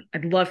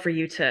I'd love for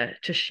you to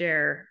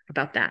share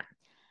about that.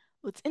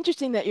 Well, it's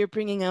interesting that you're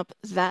bringing up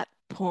that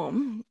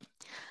poem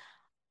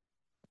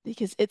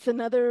because it's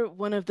another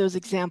one of those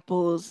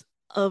examples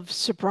of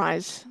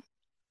surprise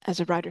as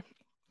a writer.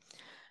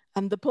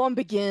 The poem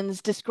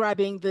begins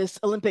describing this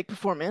Olympic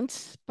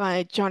performance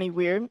by Johnny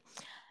Weir.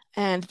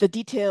 and the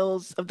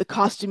details of the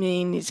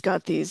costuming. He's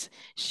got these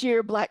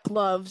sheer black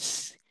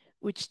gloves,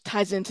 which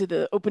ties into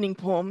the opening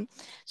poem.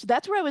 So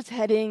that's where I was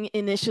heading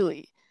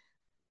initially.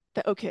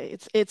 That okay,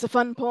 it's a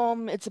fun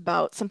poem. It's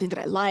about something that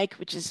I like,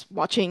 which is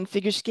watching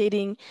figure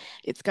skating.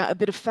 It's got a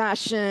bit of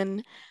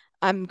fashion.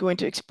 I'm going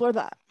to explore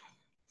that.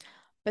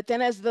 But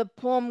then as the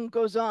poem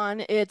goes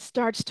on, it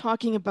starts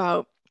talking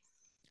about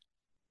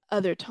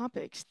other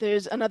topics.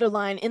 There's another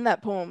line in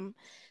that poem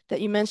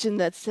that you mentioned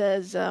that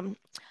says,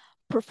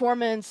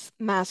 performance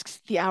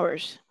masks the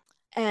hours.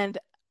 And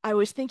I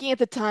was thinking at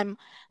the time,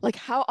 like,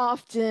 how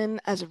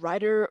often as a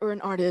writer or an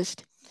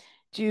artist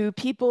do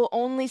people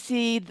only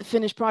see the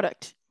finished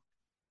product?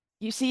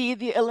 You see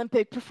the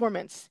Olympic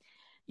performance.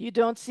 You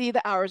don't see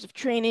the hours of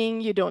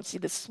training. You don't see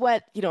the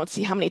sweat. You don't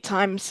see how many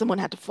times someone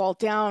had to fall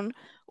down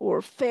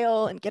or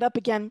fail and get up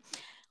again.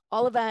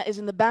 All of that is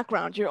in the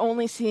background. You're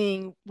only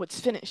seeing what's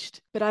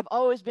finished. But I've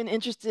always been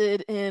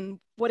interested in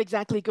what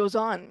exactly goes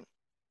on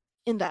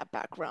in that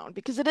background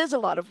because it is a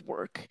lot of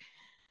work.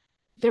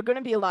 There are going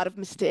to be a lot of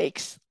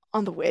mistakes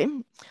on the way.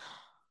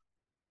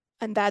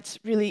 And that's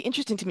really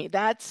interesting to me.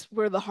 That's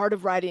where the heart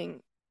of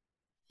writing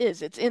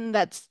is. It's in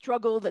that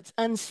struggle that's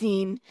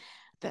unseen,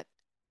 that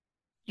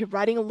you're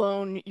writing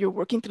alone, you're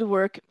working through the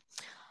work.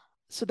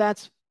 So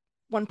that's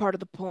one part of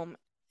the poem.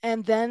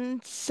 And then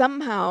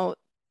somehow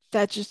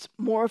that just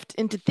morphed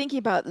into thinking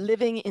about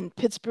living in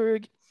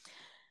Pittsburgh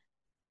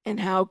and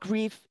how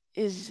grief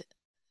is,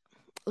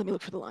 let me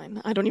look for the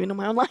line. I don't even know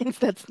my own lines.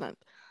 That's not,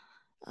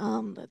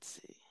 let's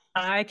see.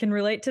 I can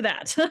relate to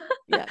that.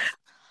 Yes.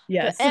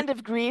 Yes. The end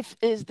of grief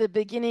is the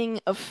beginning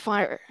of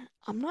fire.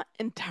 I'm not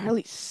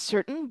entirely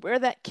certain where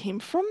that came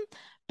from,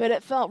 but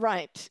it felt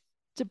right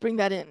to bring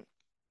that in.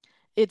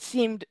 It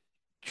seemed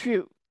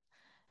true.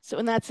 So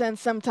in that sense,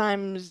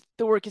 sometimes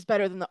the work is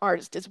better than the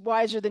artist. It's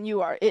wiser than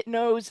you are. It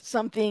knows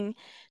something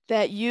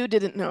that you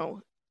didn't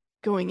know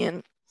going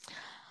in.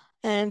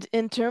 And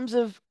in terms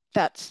of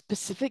that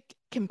specific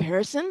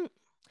comparison,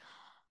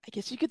 I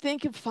guess you could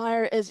think of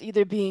fire as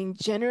either being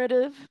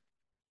generative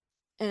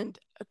and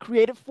a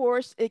creative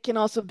force. It can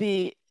also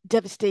be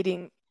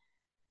devastating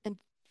and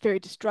very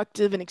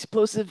destructive and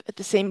explosive at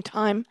the same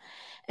time.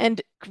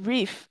 And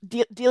grief,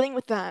 dealing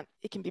with that,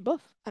 it can be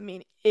both. I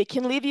mean, it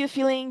can leave you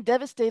feeling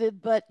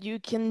devastated, but you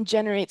can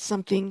generate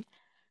something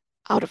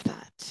out of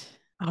that.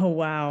 Oh,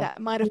 wow. That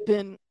might have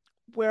been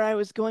where I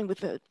was going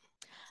with it.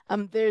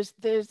 There's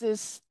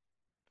this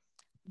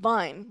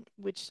vine,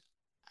 which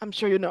I'm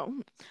sure you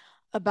know,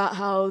 about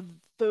how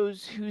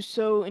those who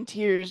sow in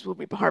tears will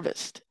reap a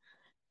harvest.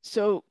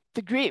 So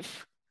the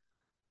grief,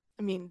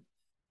 I mean,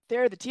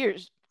 there are the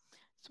tears.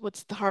 So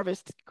what's the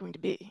harvest going to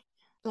be?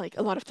 Like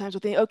a lot of times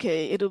we'll think,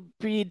 okay, it'll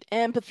breed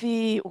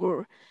empathy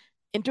or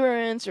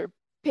endurance or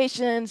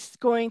patience.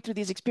 Going through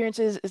these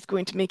experiences is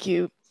going to make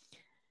you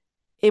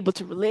able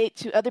to relate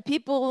to other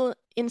people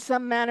in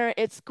some manner.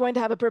 It's going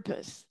to have a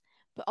purpose.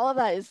 But all of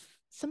that is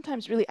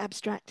sometimes really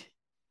abstract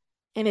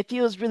and it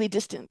feels really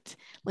distant.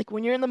 Like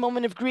when you're in the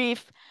moment of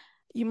grief,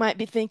 you might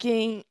be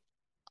thinking,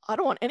 I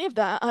don't want any of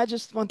that. I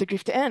just want the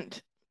grief to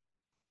end.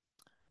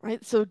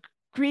 Right? So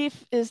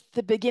grief is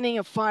the beginning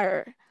of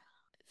fire.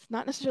 It's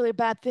not necessarily a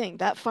bad thing.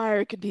 That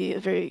fire could be a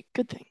very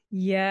good thing.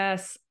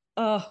 Yes.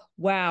 Oh,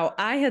 wow.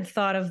 I had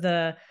thought of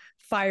the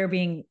fire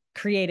being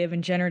creative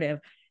and generative.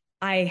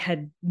 I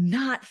had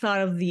not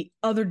thought of the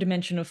other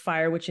dimension of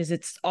fire, which is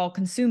it's all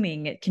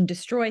consuming. It can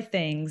destroy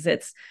things.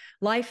 It's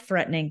life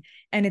threatening.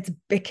 And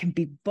it can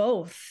be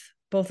both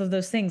of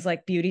those things,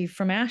 like beauty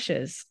from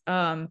ashes.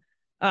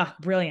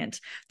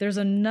 Brilliant. There's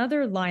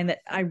another line that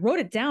I wrote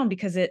it down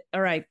because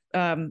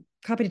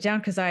copied it down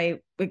because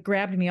it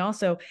grabbed me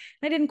also. And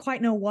I didn't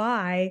quite know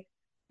why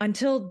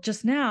until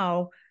just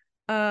now.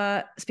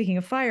 Speaking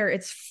of fire,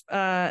 it's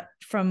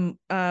from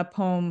a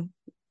poem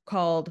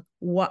called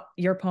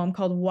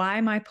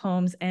Why My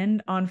Poems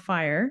End on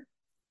Fire.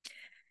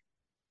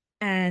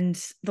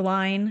 And the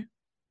line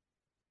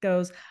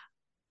goes,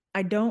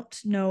 I don't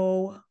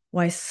know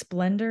why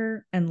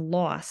splendor and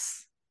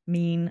loss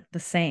mean the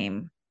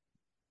same.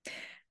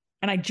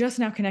 And I just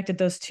now connected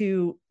those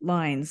two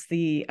lines.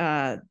 The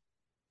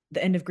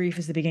end of grief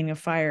is the beginning of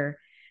fire.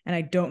 And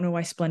I don't know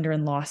why splendor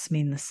and loss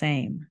mean the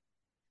same.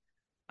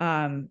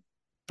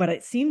 But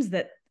it seems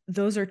that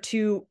those are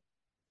two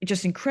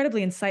just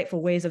incredibly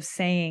insightful ways of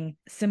saying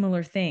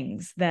similar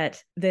things,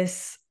 that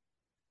it's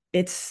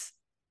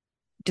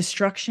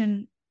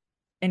destruction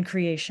and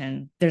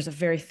creation. There's a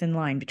very thin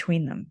line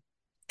between them.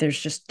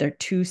 They're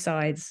two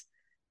sides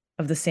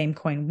of the same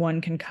coin.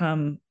 One can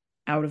come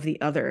out of the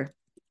other.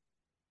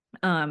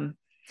 I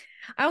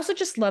also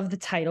just love the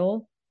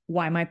title,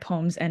 Why My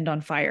Poems End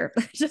on Fire.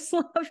 I just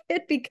love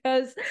it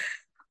because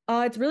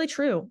it's really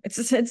true.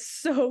 It's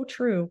so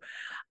true.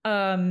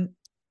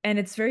 And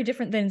it's very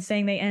different than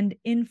saying they end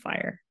in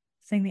fire,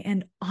 saying they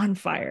end on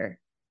fire.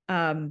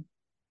 There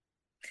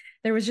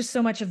was just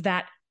so much of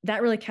that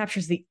really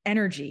captures the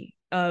energy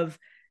of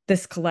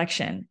this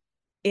collection.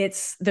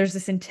 There's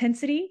this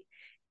intensity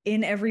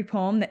in every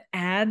poem that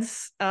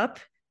adds up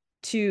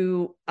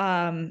to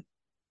and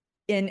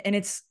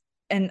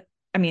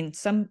I mean,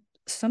 some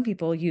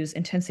people use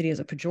intensity as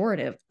a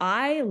pejorative.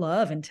 I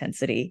love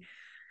intensity.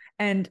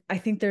 And I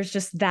think there's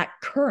just that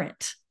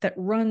current that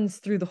runs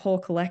through the whole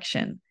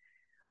collection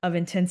of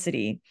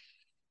intensity.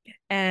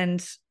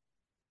 And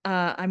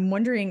I'm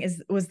wondering,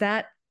 was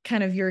that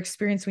kind of your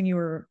experience when you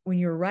were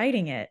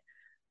writing it?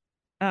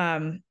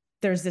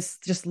 There's this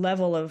just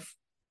level of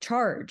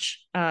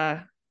charge,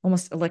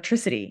 almost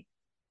electricity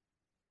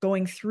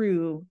going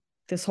through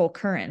this whole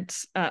current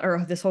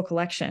or this whole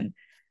collection.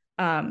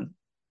 And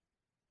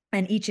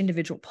each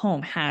individual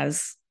poem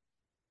has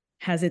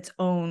its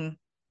own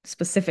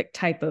specific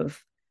type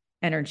of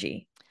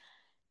energy.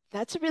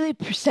 That's a really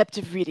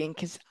perceptive reading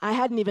because I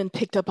hadn't even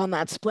picked up on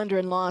that splendor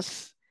and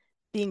loss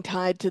being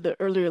tied to the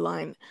earlier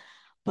line.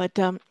 But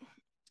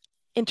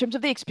in terms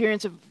of the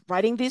experience of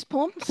writing these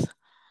poems,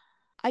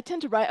 I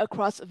tend to write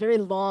across a very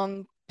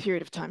long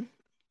period of time.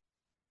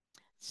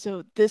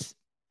 So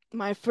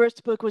my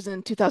first book was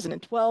in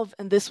 2012,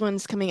 and this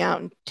one's coming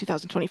out in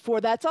 2024.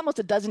 That's almost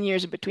a dozen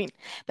years in between.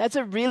 That's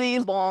a really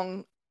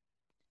long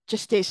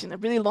gestation, a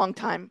really long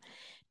time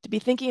to be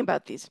thinking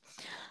about these.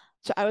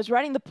 So I was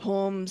writing the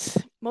poems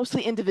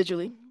mostly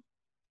individually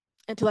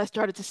until I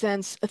started to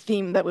sense a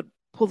theme that would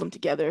pull them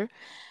together.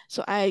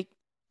 So I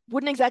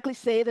wouldn't exactly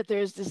say that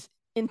there's this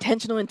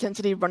intentional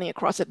intensity running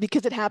across it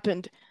because it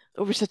happened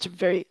over such a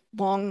very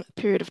long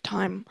period of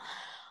time.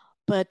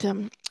 But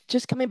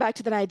just coming back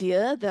to that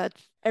idea that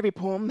every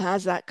poem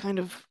has that kind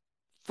of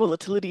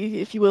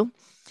volatility, if you will,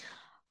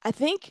 I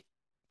think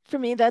for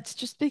me, that's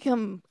just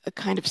become a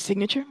kind of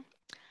signature.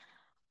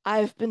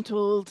 I've been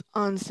told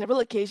on several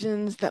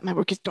occasions that my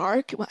work is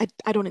dark. Well,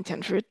 I don't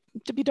intend for it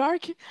to be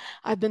dark.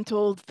 I've been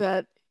told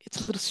that it's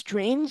a little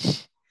strange,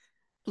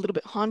 a little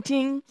bit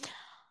haunting.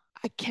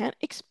 I can't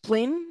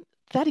explain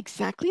that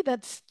exactly.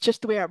 That's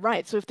just the way I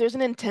write. So if there's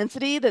an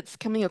intensity that's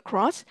coming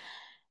across,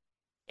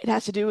 it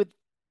has to do with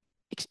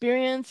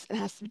experience. It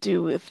has to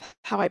do with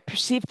how I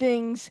perceive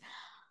things.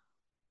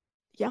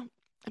 Yeah,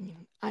 I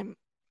mean, I'm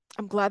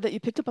glad that you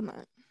picked up on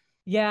that.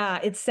 Yeah,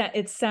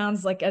 it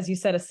sounds like, as you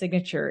said, a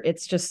signature.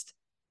 It's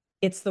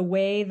the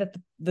way that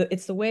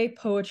it's the way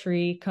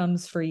poetry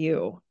comes for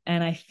you.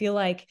 And I feel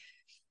like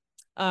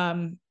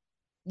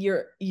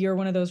you're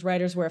one of those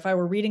writers where if I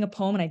were reading a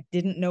poem and I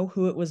didn't know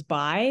who it was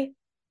by,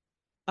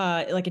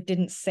 like it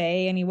didn't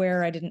say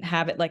anywhere, I didn't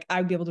have it, like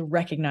I'd be able to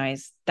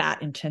recognize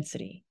that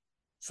intensity.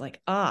 It's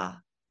like,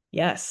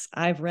 yes,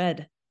 I've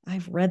read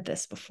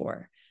this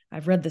before.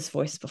 I've read this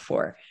voice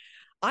before.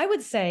 I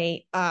would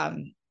say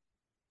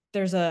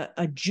there's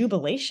a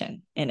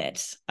jubilation in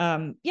it.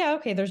 Yeah,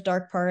 okay, there's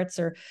dark parts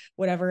or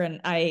whatever.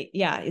 And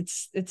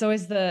it's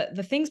always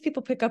the things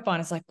people pick up on.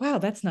 It's like, wow,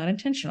 that's not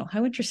intentional.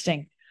 How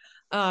interesting.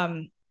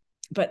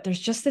 But there's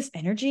just this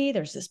energy,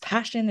 there's this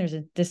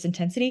passion, this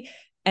intensity.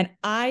 And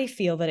I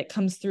feel that it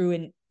comes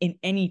through in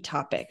any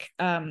topic.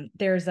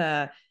 There's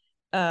a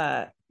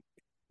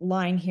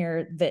line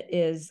here that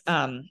is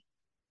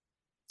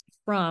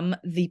from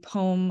the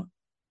poem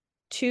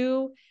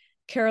to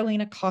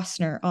Carolina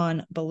Costner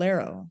on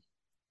Bolero.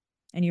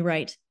 And you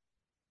write,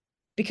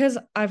 because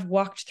I've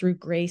walked through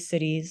gray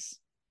cities,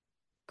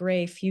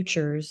 gray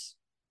futures,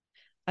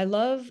 I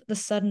love the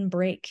sudden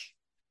break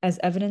as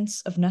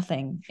evidence of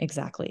nothing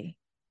exactly,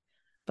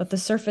 but the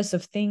surface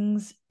of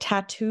things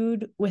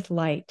tattooed with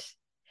light.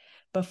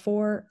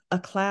 Before a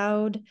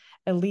cloud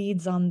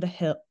leads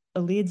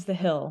the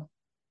hill,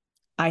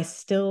 I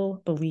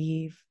still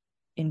believe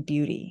in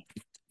beauty.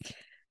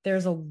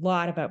 There's a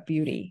lot about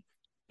beauty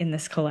in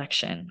this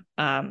collection.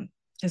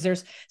 Because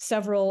there's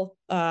several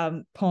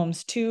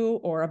poems to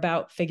or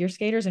about figure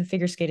skaters, and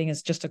figure skating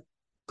is just a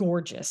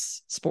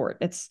gorgeous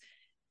sport.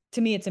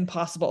 To me, it's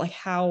impossible. Like,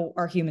 how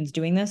are humans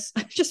doing this?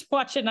 I just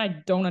watch it and I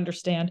don't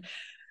understand.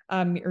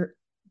 Or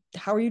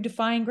how are you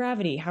defying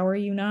gravity? How are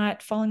you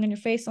not falling on your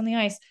face on the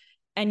ice?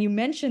 And you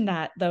mentioned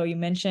that, though. You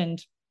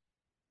mentioned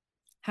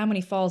how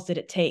many falls did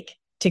it take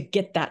to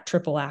get that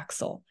triple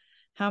axel?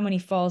 How many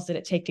falls did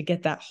it take to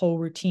get that whole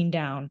routine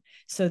down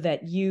so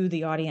that you,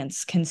 the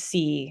audience, can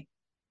see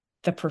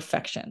the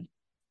perfection?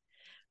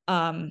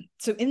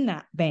 So in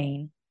that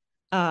vein,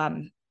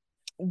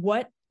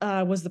 what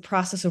was the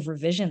process of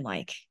revision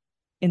like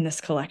in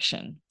this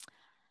collection?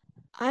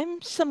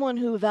 I'm someone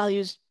who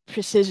values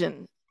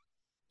precision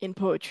in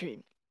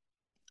poetry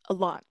a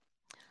lot,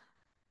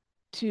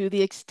 to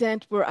the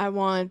extent where I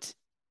want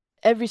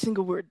every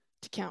single word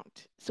to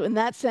count. So in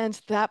that sense,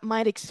 that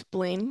might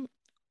explain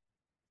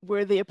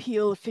where the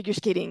appeal of figure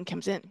skating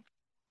comes in.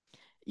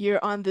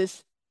 You're on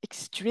this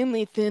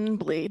extremely thin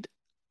blade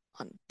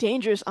on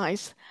dangerous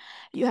ice.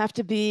 You have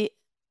to be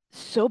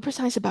so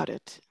precise about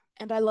it.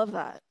 And I love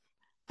that.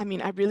 I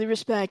mean, I really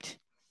respect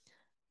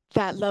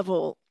that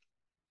level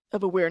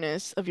of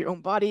awareness of your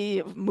own body,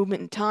 of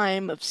movement in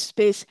time, of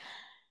space.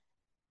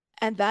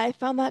 And I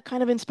found that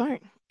kind of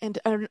inspiring. And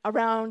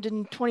around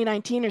in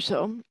 2019 or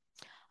so,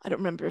 I don't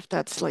remember if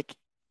that's like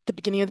the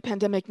beginning of the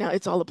pandemic. Now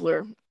it's all a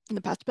blur in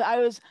the past, but I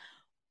was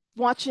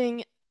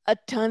watching a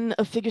ton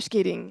of figure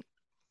skating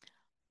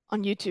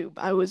on YouTube.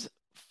 I was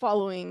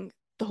following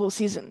the whole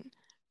season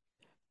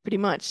pretty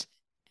much.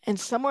 And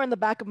somewhere in the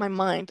back of my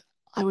mind,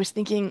 I was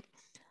thinking,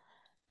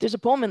 there's a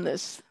poem in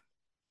this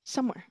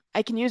somewhere.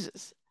 I can use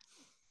this.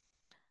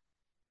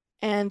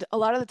 And a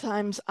lot of the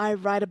times I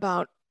write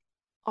about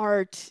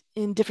art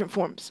in different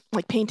forms,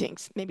 like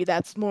paintings. Maybe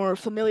that's more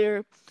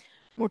familiar,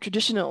 more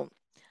traditional.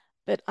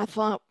 But I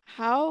thought,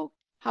 how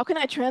can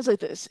I translate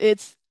this?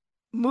 It's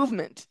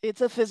movement.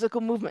 It's a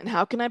physical movement.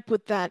 How can I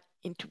put that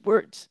into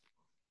words?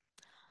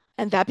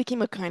 And that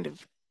became a kind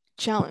of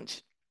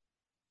challenge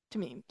to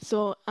me.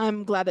 So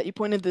I'm glad that you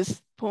pointed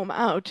this poem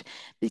out,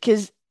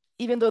 because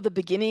even though the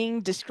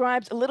beginning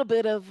describes a little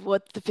bit of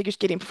what the figure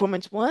skating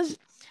performance was,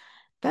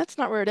 that's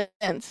not where it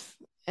ends,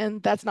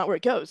 and that's not where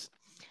it goes.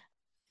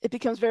 It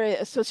becomes very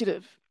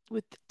associative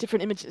with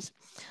different images.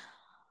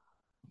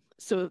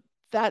 So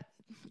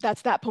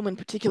that's that poem in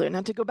particular.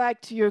 Now, to go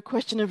back to your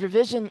question of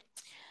revision,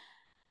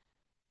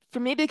 for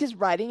me, because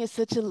writing is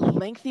such a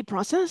lengthy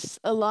process,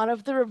 a lot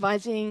of the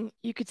revising,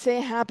 you could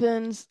say,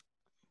 happens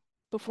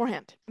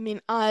beforehand. I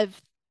mean,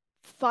 I've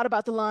thought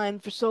about the line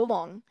for so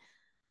long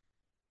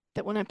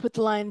that when I put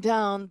the line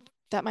down,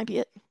 that might be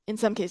it in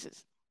some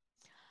cases.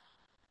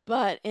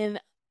 But in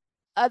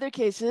other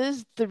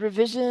cases, the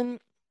revision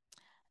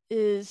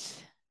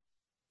is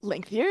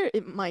lengthier.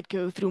 It might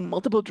go through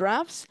multiple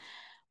drafts,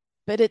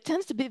 but it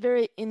tends to be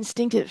very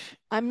instinctive.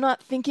 I'm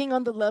not thinking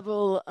on the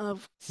level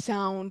of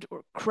sound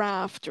or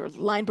craft or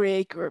line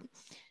break or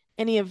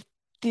any of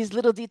these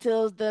little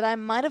details that I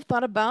might have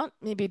thought about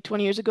maybe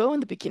 20 years ago in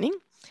the beginning.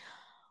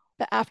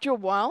 But after a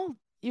while,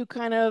 you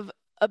kind of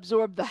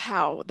absorb the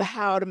how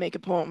to make a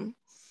poem.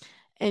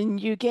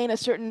 And you gain a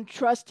certain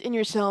trust in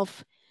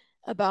yourself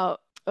about,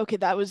 okay,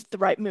 that was the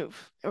right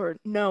move, or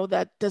no,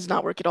 that does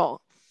not work at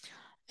all.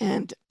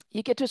 And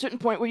you get to a certain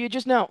point where you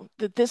just know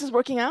that this is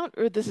working out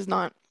or this is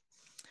not.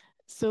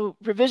 So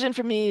revision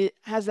for me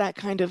has that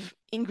kind of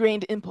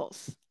ingrained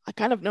impulse. I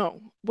kind of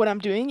know what I'm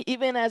doing,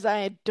 even as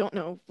I don't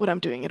know what I'm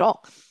doing at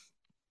all,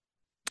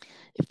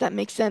 if that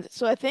makes sense.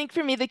 So I think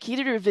for me, the key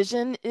to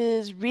revision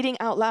is reading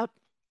out loud.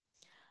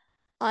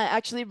 I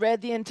actually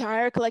read the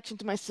entire collection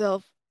to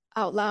myself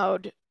out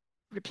loud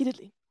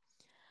repeatedly,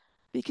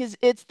 because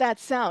it's that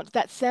sound,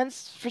 that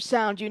sense for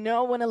sound. You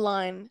know when a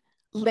line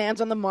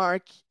lands on the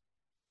mark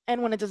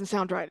and when it doesn't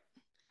sound right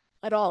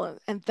at all.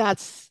 And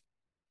that's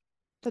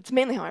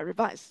mainly how I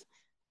revise.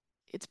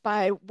 It's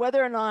by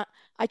whether or not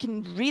I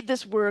can read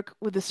this work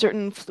with a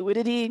certain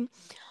fluidity,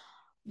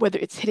 whether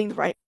it's hitting the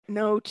right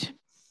note.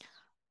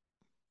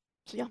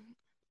 So yeah,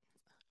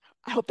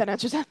 I hope that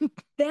answers that.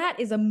 That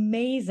is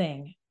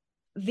amazing.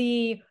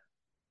 A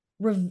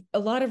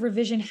lot of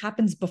revision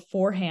happens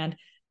beforehand.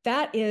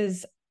 That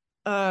is,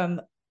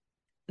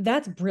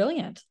 that's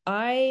brilliant.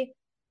 I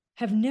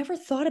have never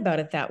thought about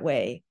it that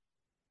way,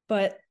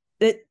 but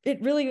it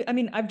really, I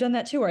mean, I've done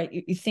that too, right?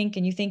 You think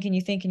and you think and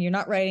you think and you're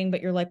not writing,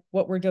 but you're like,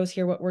 what word goes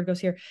here? What word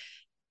goes here?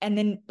 And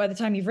then by the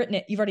time you've written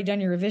it, you've already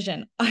done your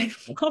revision. I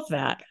love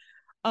that.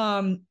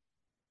 And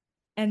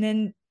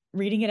then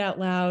reading it out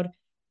loud.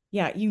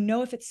 Yeah. You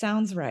know, if it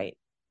sounds right,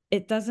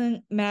 it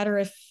doesn't matter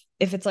if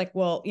it's like,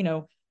 well,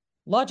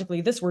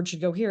 logically this word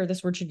should go here.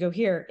 This word should go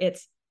here.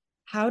 It's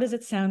how does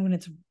it sound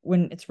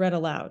when it's read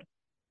aloud,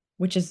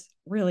 which is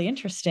really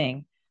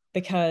interesting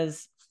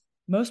because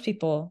most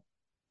people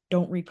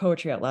don't read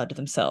poetry out loud to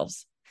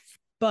themselves,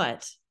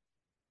 but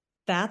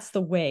that's the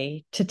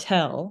way to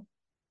tell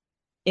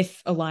if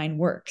a line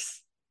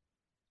works.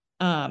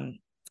 And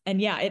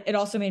yeah, it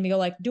also made me go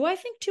like, do I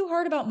think too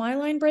hard about my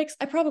line breaks?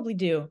 I probably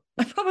do.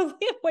 I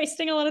probably am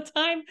wasting a lot of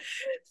time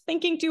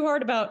thinking too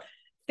hard about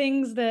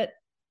things that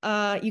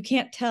you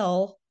can't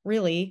tell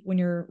really when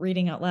you're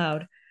reading out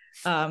loud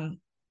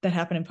that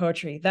happen in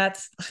poetry.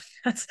 That's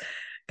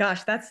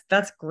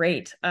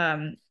great.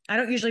 I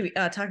don't usually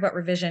talk about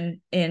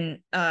revision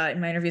in my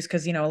interviews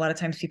because, a lot of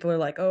times people are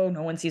like, oh,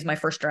 no one sees my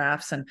first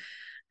drafts. And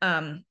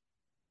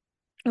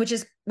which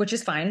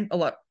is fine. A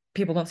lot of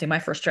people don't see my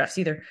first drafts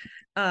either.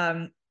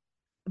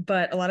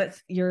 But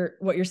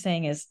what you're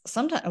saying is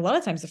a lot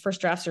of times the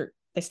first drafts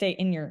they stay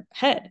in your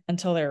head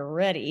until they're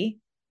ready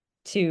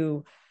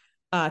to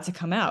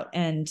come out.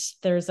 And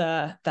there's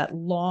that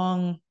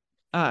long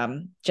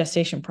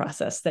gestation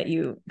process that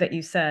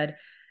you said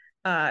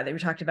that we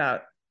talked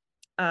about.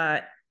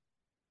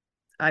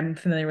 I'm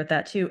familiar with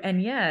that too.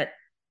 And yet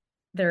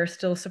there are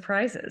still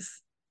surprises.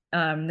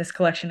 This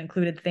collection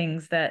included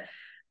things that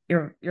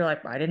you're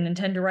like, I didn't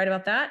intend to write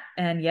about that.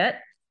 And yet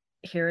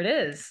here it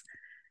is.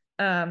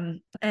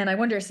 And I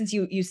wonder, since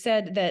you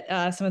said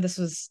that some of this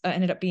was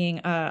ended up being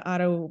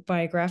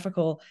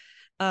autobiographical,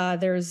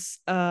 there's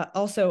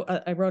also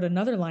I wrote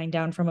another line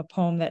down from a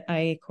poem that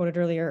I quoted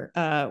earlier,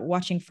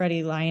 watching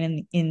Freddie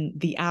Lyon in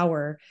The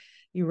Hour.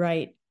 You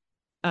write,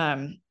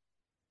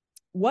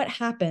 what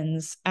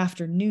happens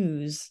after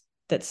news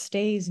that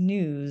stays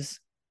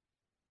news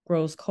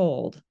grows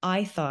cold?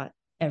 I thought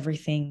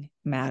everything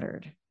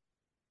mattered.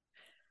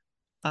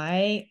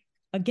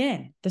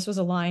 Again, this was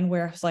a line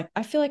where I was like,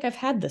 I feel like I've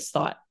had this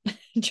thought,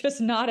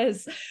 just not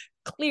as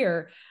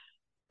clear.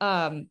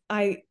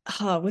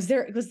 Was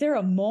there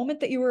a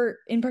moment that you were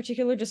in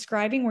particular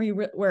describing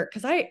where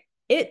because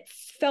it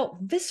felt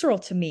visceral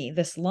to me,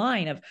 this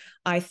line of,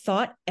 I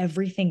thought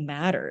everything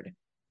mattered,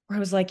 where I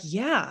was like,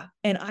 yeah.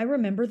 And I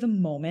remember the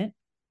moment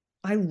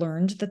I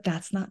learned that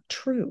that's not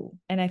true.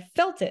 And I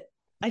felt it.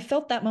 I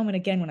felt that moment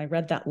again when I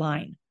read that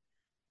line.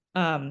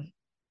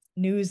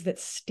 News that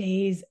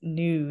stays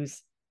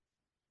news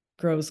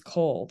grows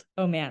cold.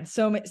 Oh man,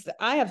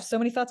 I have so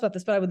many thoughts about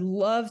this, but I would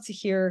love to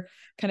hear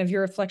kind of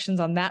your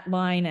reflections on that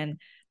line and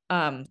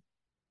kind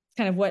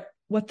of what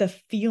the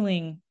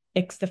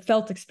the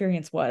felt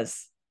experience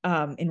was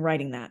in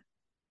writing that.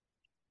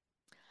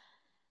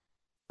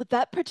 But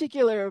that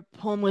particular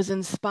poem was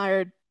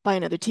inspired by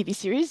another TV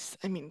series.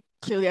 I mean,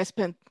 clearly I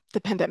spent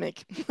the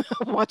pandemic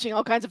watching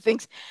all kinds of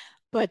things,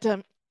 but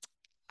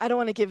I don't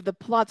want to give the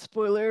plot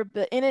spoiler,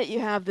 but in it you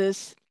have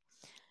this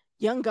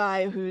young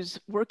guy who's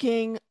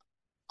working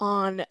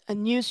on a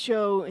news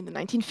show in the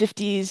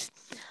 1950s,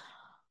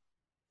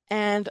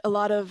 and a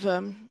lot of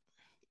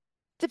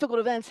difficult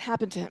events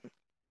happen to him.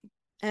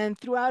 And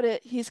throughout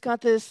it, he's got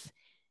this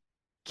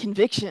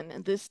conviction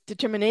and this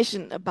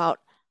determination about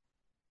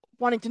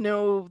wanting to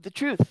know the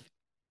truth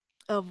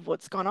of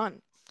what's gone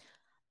on.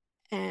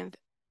 And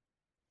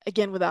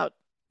again, without,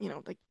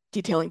 like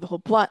detailing the whole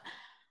plot,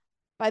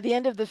 by the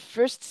end of the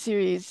first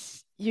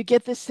series, you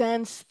get the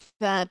sense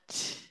that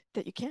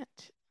you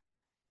can't,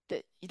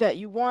 that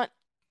you want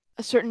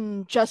a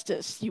certain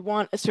justice, you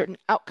want a certain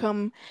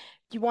outcome,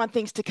 you want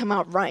things to come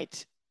out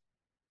right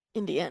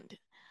in the end.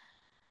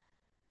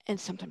 And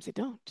sometimes they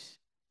don't.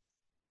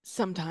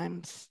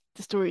 Sometimes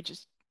the story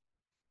just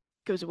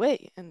goes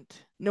away and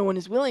no one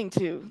is willing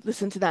to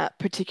listen to that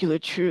particular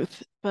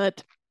truth.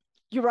 But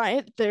you're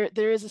right,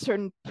 there is a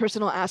certain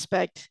personal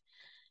aspect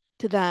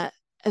to that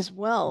as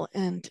well.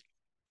 And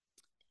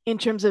in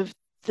terms of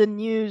the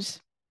news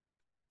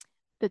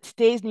that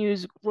stays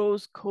news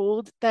grows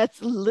cold,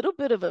 that's a little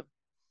bit of a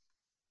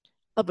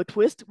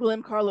twist.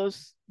 William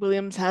Carlos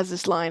Williams has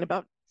this line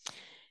about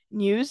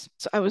news.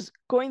 So I was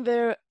going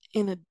there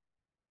in a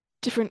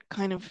different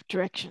kind of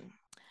direction.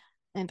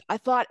 And I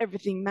thought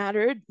everything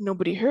mattered,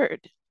 nobody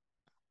heard.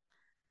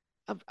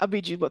 I'll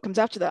read you what comes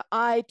after that.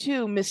 I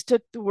too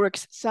mistook the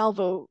work's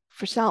salvo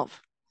for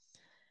salve.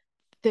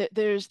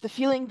 There's the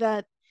feeling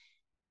that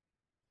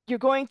you're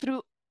going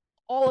through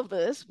all of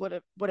this,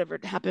 whatever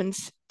it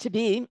happens to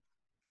be,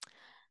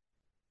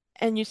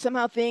 and you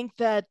somehow think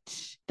that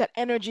that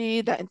energy,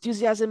 that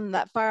enthusiasm,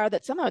 that fire,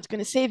 that somehow it's going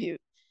to save you,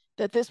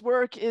 that this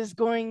work is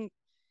going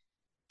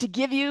to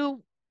give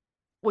you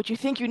what you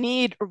think you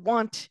need or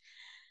want,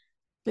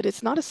 but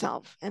it's not a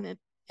salve, and it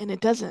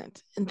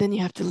doesn't, and then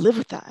you have to live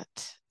with that.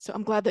 So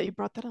I'm glad that you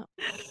brought that up.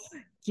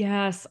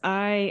 Yes,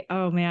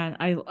 oh man,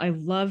 I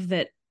love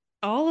that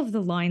all of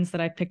the lines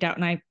that I picked out,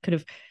 and I could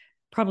have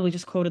probably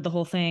just quoted the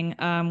whole thing,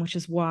 which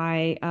is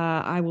why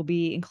I will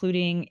be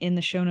including in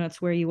the show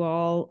notes where you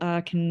all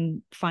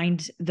can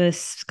find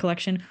this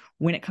collection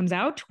when it comes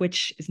out,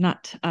 which is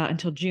not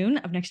until June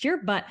of next year,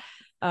 but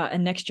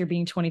and next year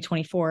being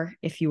 2024,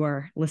 if you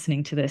are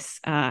listening to this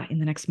in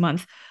the next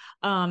month,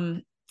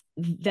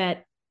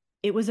 that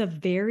it was a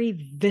very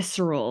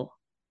visceral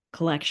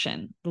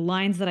collection. The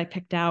lines that I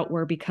picked out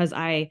were because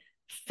I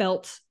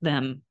felt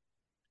them.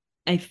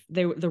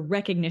 The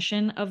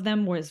recognition of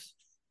them was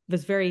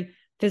very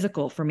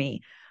physical for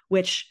me,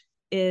 which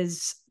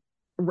is,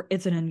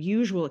 it's an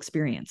unusual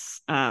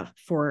experience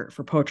for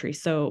poetry.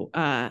 So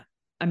I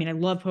mean, I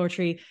love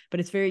poetry, but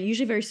it's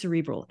usually very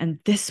cerebral, and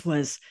this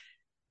was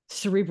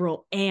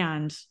cerebral.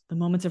 And the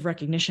moments of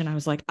recognition, I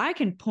was like, I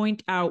can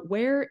point out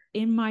where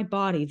in my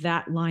body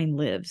that line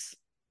lives.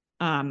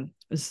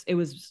 It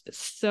was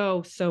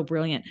so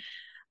brilliant.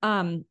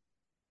 So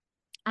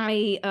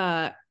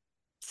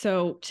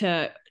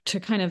to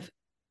kind of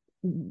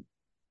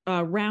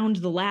round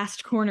the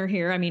last corner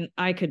here, I mean,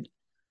 I could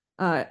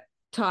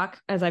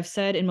talk, as I've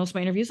said in most of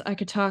my interviews, I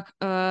could talk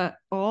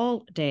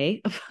all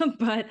day,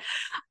 but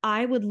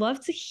I would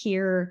love to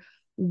hear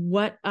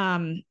what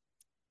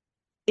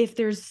if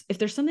there's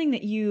something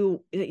that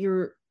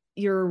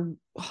you're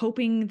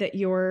hoping that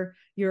your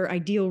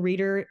ideal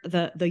reader,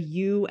 the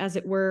you, as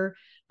it were,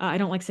 I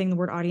don't like saying the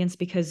word audience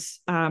because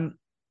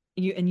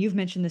you've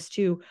mentioned this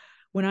too.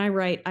 When I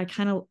write,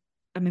 I'm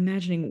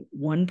imagining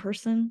one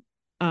person,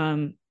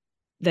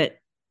 that,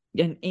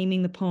 and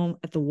aiming the poem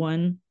at the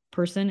one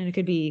person, and it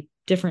could be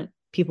different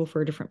people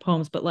for different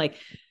poems, but like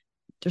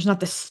there's not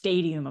the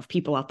stadium of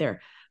people out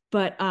there.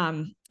 But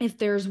if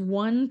there's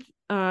one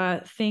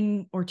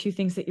thing or two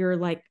things that you're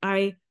like,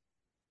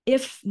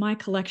 if my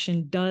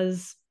collection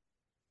does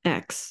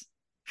X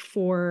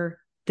for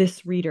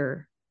this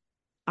reader,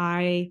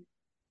 I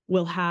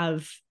will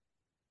have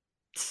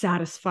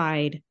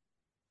satisfied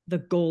the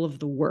goal of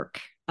the work.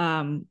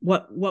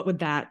 What would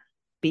that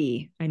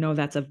be? I know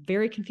that's a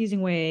very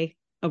confusing way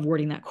of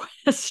wording that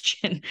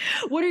question.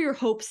 What are your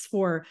hopes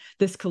for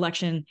this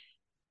collection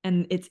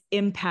and its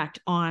impact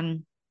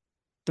on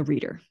the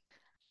reader?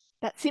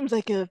 That seems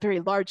like a very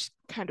large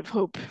kind of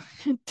hope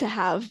to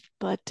have,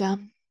 but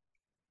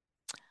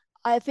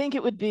I think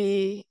it would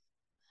be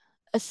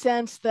a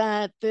sense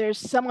that there's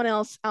someone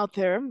else out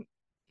there,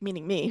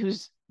 meaning me,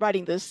 who's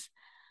writing this,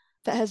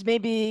 that has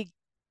maybe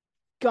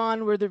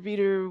gone where the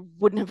reader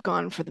wouldn't have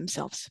gone for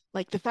themselves.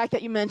 Like the fact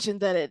that you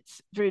mentioned that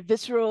it's very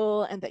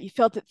visceral and that you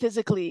felt it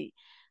physically.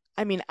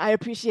 I mean, I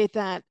appreciate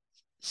that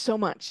so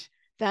much.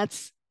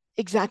 That's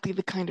exactly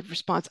the kind of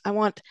response. I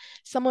want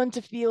someone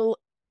to feel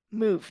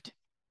moved,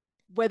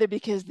 whether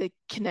because they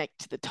connect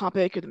to the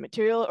topic or the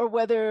material, or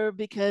whether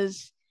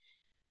because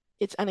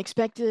it's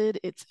unexpected,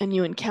 it's a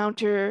new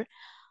encounter,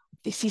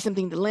 they see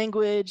something in the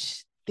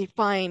language, they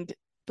find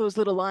those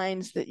little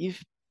lines that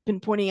you've been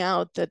pointing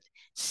out that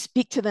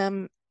speak to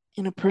them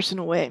in a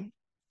personal way.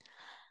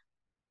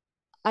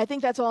 I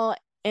think that's all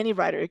any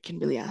writer can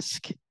really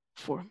ask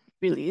for,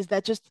 really, is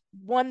that just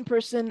one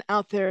person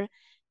out there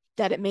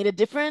that it made a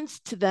difference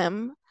to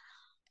them.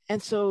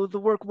 And so the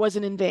work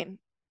wasn't in vain.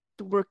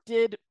 The work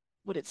did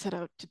what it set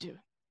out to do.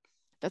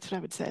 That's what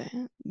I would say.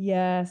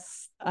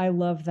 Yes, I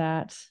love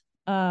that.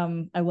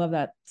 I love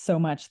that so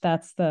much.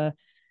 That's the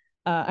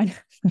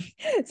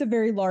it's a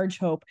very large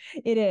hope.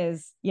 It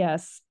is,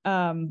 yes.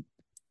 And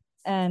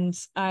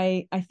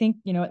I think,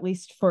 you know, at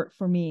least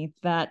for me,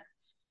 that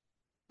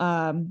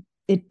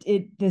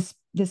this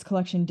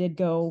collection did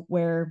go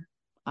where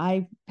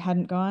I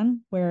hadn't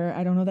gone, where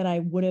I don't know that I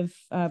would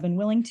have been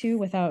willing to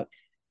without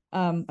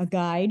a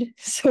guide,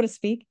 so to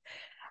speak.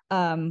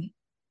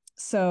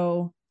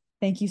 So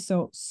thank you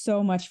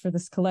so much for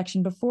this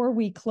collection. Before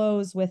we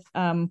close with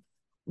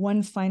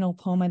one final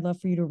poem I'd love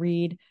for you to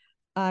read,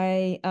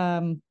 I'd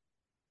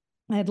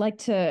like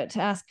to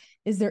ask,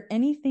 is there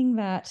anything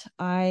that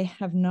I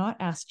have not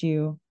asked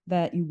you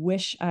that you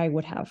wish I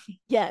would have?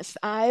 Yes,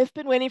 I've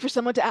been waiting for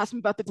someone to ask me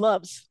about the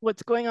gloves.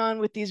 What's going on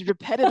with these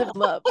repetitive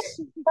gloves?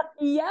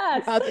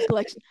 Yes. Throughout the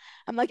collection.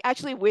 I'm like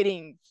actually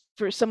waiting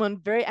for someone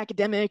very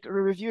academic or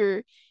a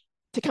reviewer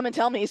to come and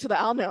tell me so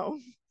that I'll know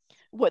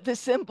what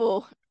this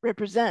symbol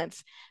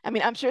represents. I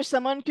mean, I'm sure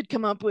someone could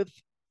come up with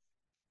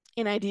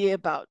an idea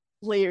about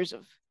layers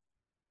of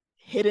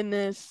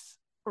hiddenness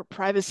or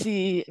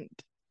privacy and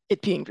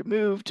it being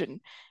removed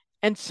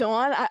and so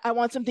on. I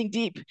want something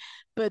deep,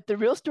 but the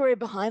real story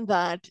behind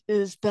that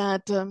is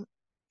that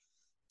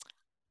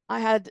I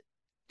had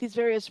these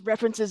various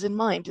references in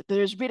mind.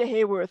 There's Rita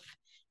Hayworth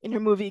in her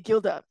movie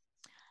Gilda,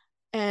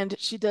 and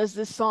she does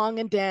this song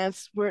and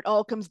dance where it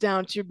all comes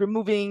down to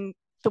removing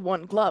the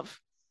one glove.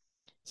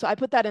 So I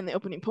put that in the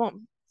opening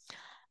poem.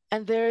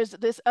 And there's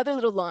this other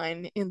little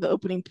line in the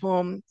opening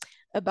poem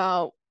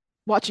about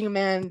watching a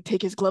man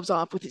take his gloves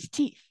off with his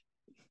teeth.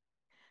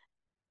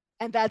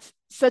 And that's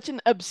such an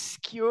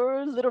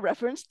obscure little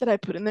reference that I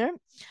put in there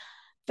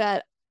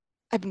that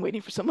I've been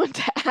waiting for someone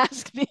to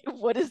ask me,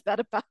 what is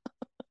that about?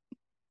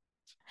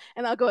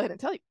 And I'll go ahead and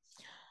tell you.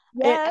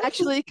 Yes. It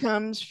actually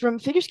comes from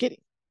figure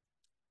skating.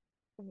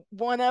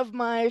 One of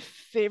my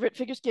favorite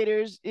figure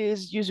skaters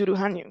is Yuzuru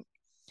Hanyu,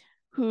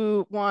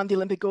 who won the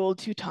Olympic gold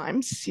 2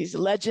 times. He's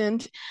a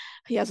legend.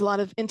 He has a lot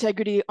of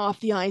integrity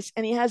off the ice,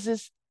 and he has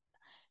this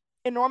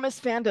enormous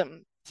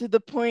fandom to the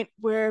point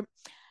where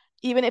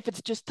even if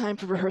it's just time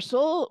for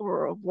rehearsal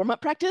or a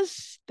warm-up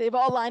practice, they've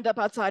all lined up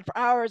outside for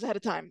hours ahead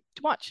of time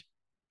to watch.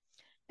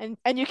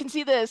 And you can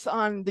see this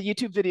on the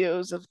YouTube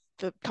videos of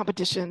the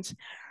competitions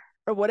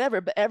or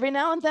whatever, but every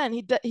now and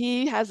then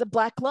he has a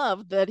black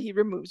glove that he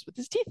removes with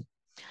his teeth.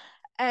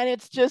 And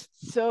it's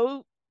just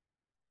so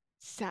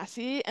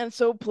sassy and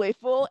so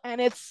playful, and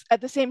it's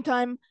at the same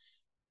time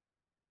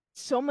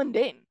so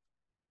mundane.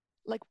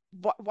 Like,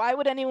 why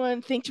would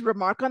anyone think to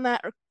remark on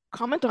that or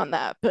comment on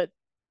that? But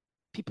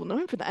people know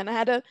him for that, and I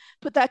had to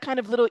put that kind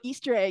of little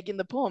Easter egg in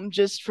the poem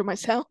just for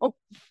myself.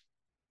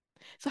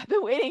 So I've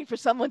been waiting for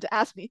someone to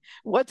ask me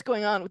what's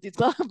going on with these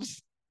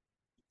gloves.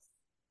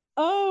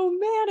 Oh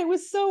man, it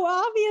was so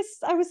obvious.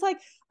 I was like,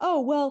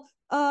 oh well,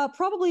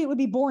 probably it would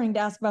be boring to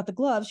ask about the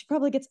gloves. She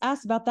probably gets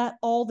asked about that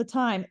all the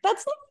time.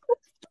 That's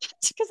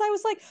because I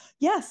was like,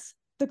 yes,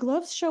 the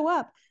gloves show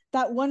up.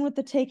 That one with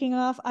the taking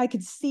off, I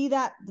could see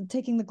that,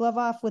 taking the glove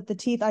off with the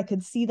teeth, I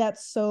could see that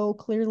so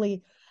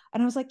clearly.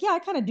 And I was like, yeah, I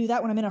kind of do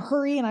that when I'm in a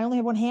hurry and I only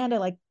have one hand. I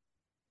like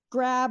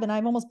grab and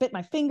I've almost bit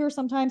my finger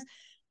sometimes.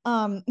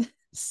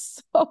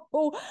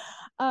 So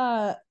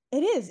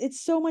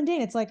it's so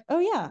mundane. It's like, oh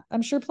yeah,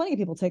 I'm sure plenty of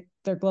people take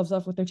their gloves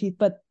off with their teeth,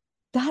 but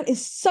that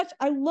is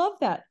I love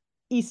that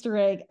Easter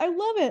egg. I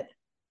love it.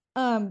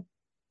 And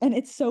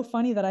it's so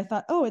funny that I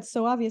thought, oh, it's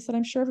so obvious that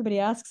I'm sure everybody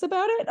asks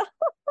about it.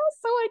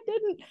 So I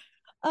didn't.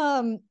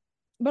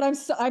 But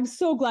I'm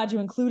so glad you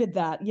included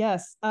that.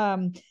 Yes.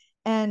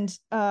 And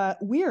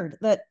weird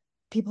that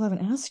people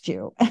haven't asked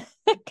you,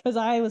 because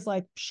I was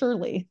like,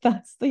 surely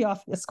that's the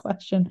obvious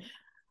question.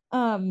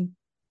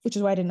 Which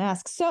is why I didn't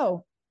ask.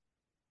 So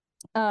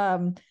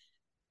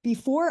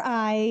before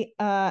I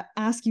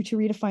ask you to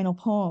read a final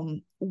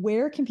poem,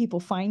 where can people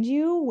find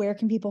you? Where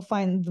can people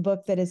find the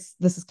book this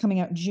is coming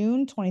out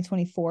June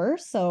 2024?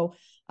 So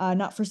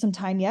not for some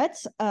time yet.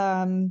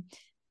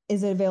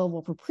 Is it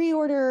available for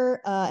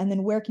pre-order? And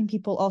then where can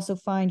people also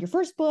find your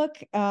first book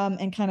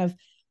and kind of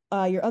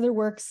your other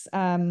works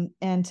and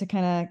to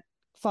kind of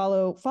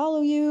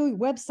follow you, your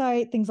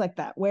website, things like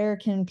that? Where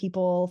can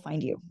people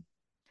find you?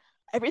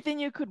 Everything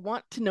you could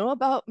want to know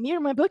about me or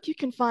my book, you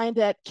can find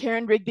at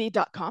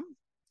KarenRigby.com.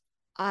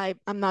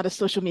 I'm not a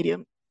social media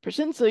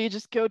person, so you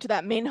just go to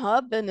that main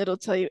hub and it'll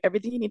tell you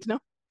everything you need to know.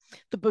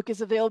 The book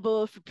is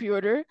available for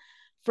pre-order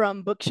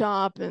from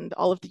Bookshop and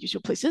all of the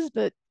usual places,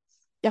 but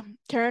yeah,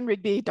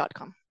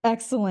 KarenRigby.com.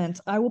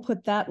 Excellent. I will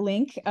put that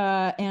link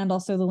and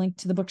also the link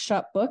to the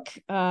Bookshop book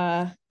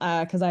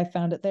because I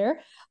found it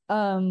there.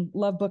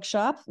 Love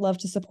Bookshop. Love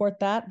to support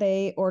that.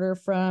 They order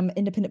from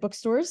independent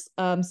bookstores.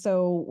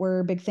 So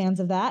we're big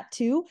fans of that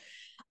too.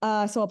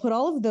 So I'll put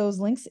all of those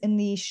links in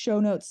the show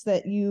notes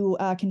that you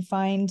can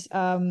find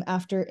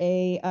after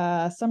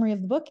a summary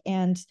of the book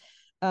and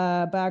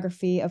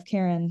biography of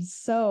Karen.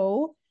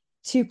 So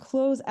to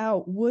close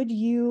out, would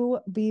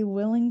you be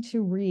willing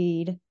to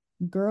read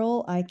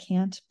Girl I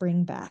Can't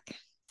Bring Back?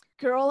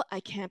 Girl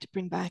I Can't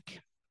Bring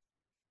Back.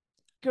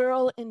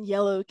 Girl in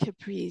yellow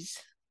capris,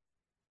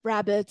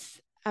 rabbits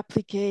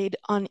appliqued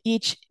on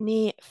each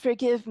knee.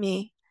 Forgive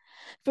me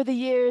for the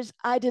years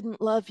I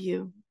didn't love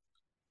you,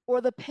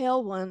 or the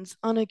pale ones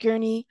on a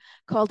gurney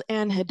called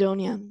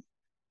anhedonia.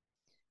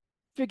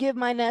 Forgive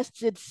my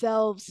nested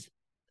selves,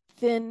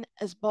 thin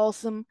as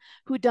balsam,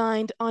 who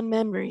dined on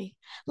memory,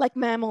 like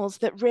mammals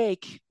that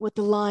rake what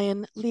the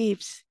lion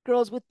leaves.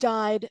 Girls with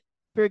dyed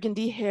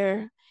burgundy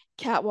hair,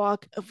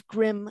 catwalk of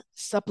grim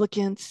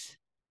supplicants.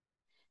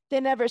 They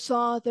never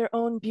saw their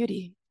own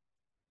beauty.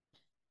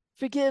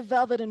 Forgive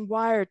velvet and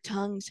wire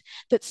tongues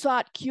that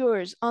sought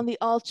cures on the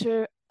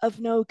altar of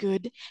no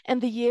good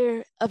and the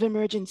year of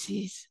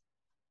emergencies.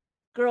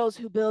 Girls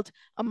who built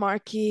a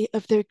marquee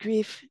of their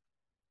grief.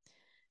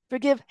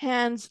 Forgive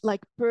hands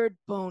like bird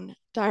bone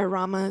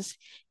dioramas,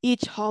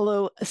 each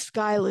hollow a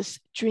skyless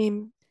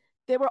dream.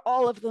 They were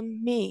all of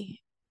them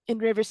me in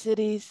river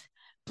cities,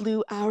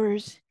 blue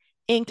hours,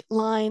 inked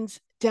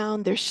lines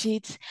down their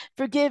sheets.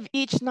 Forgive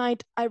each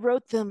night I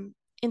wrote them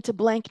into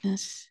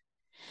blankness.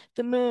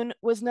 The moon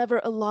was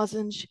never a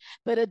lozenge,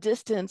 but a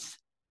distance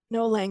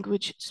no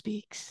language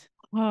speaks.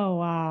 Oh,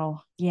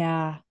 wow.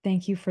 Yeah.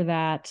 Thank you for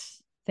that.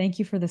 Thank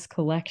you for this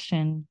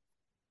collection.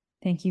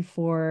 Thank you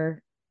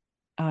for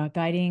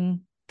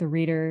guiding the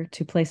reader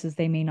to places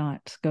they may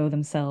not go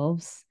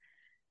themselves.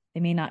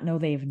 They may not know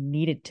they've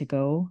needed to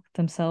go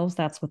themselves.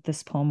 That's what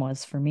this poem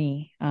was for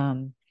me.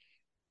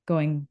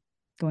 Going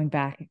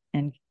back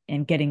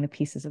and getting the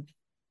pieces of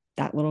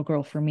that little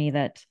girl for me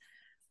that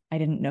I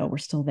didn't know were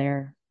still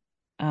there.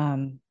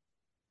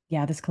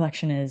 Yeah, this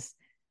collection is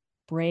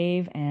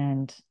brave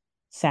and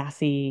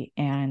sassy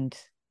and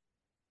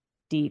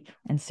deep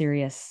and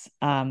serious.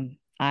 I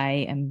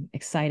am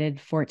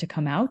excited for it to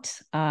come out.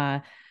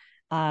 I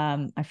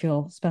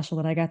feel special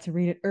that I got to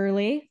read it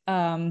early.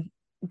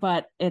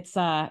 But it's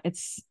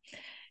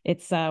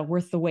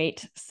worth the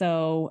wait.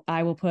 So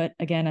I will put,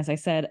 again, as I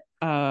said,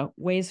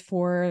 ways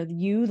for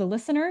you, the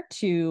listener,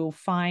 to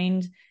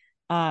find,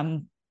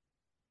 to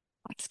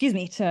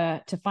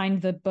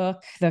find the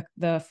book,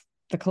 the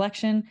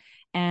collection,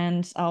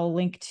 and I'll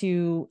link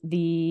to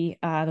the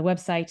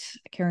website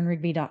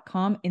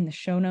KarenRigby.com in the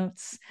show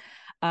notes.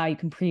 You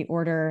can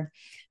pre-order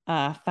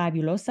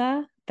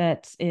Fabulosa,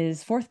 that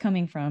is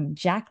forthcoming from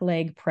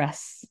JackLeg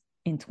Press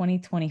in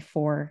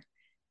 2024.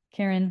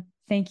 Karen,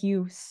 thank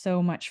you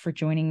so much for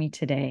joining me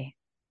today.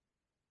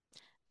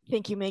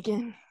 Thank you,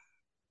 Megan.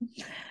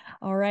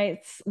 All right,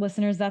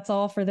 listeners, that's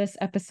all for this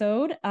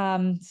episode.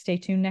 Stay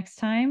tuned next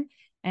time,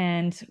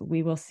 and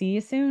we will see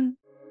you soon.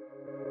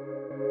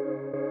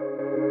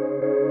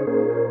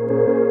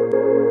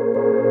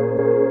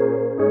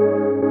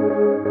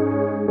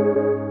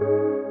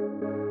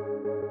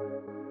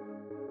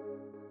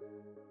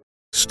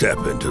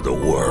 Step into the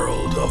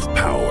world of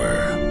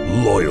power,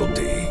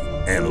 loyalty,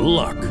 and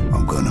luck.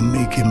 I'm gonna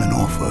make him an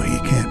offer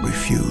he can't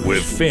refuse.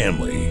 With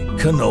family,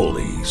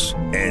 cannolis,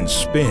 and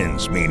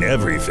spins mean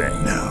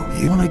everything. Now,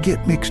 you wanna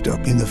get mixed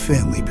up in the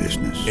family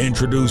business.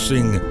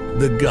 Introducing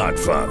The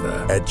Godfather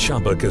at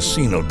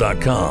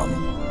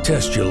ChumbaCasino.com.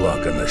 Test your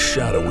luck in the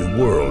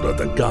shadowy world of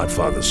The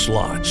Godfather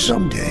slot.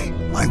 Someday,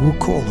 I will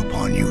call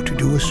upon you to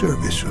do a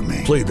service for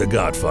me. Play The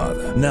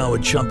Godfather, now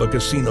at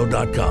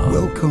ChumbaCasino.com.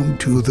 Welcome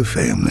to the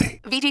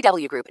family.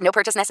 VGW Group. No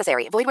purchase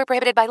necessary. Void where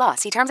prohibited by law.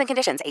 See terms and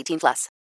conditions. 18+.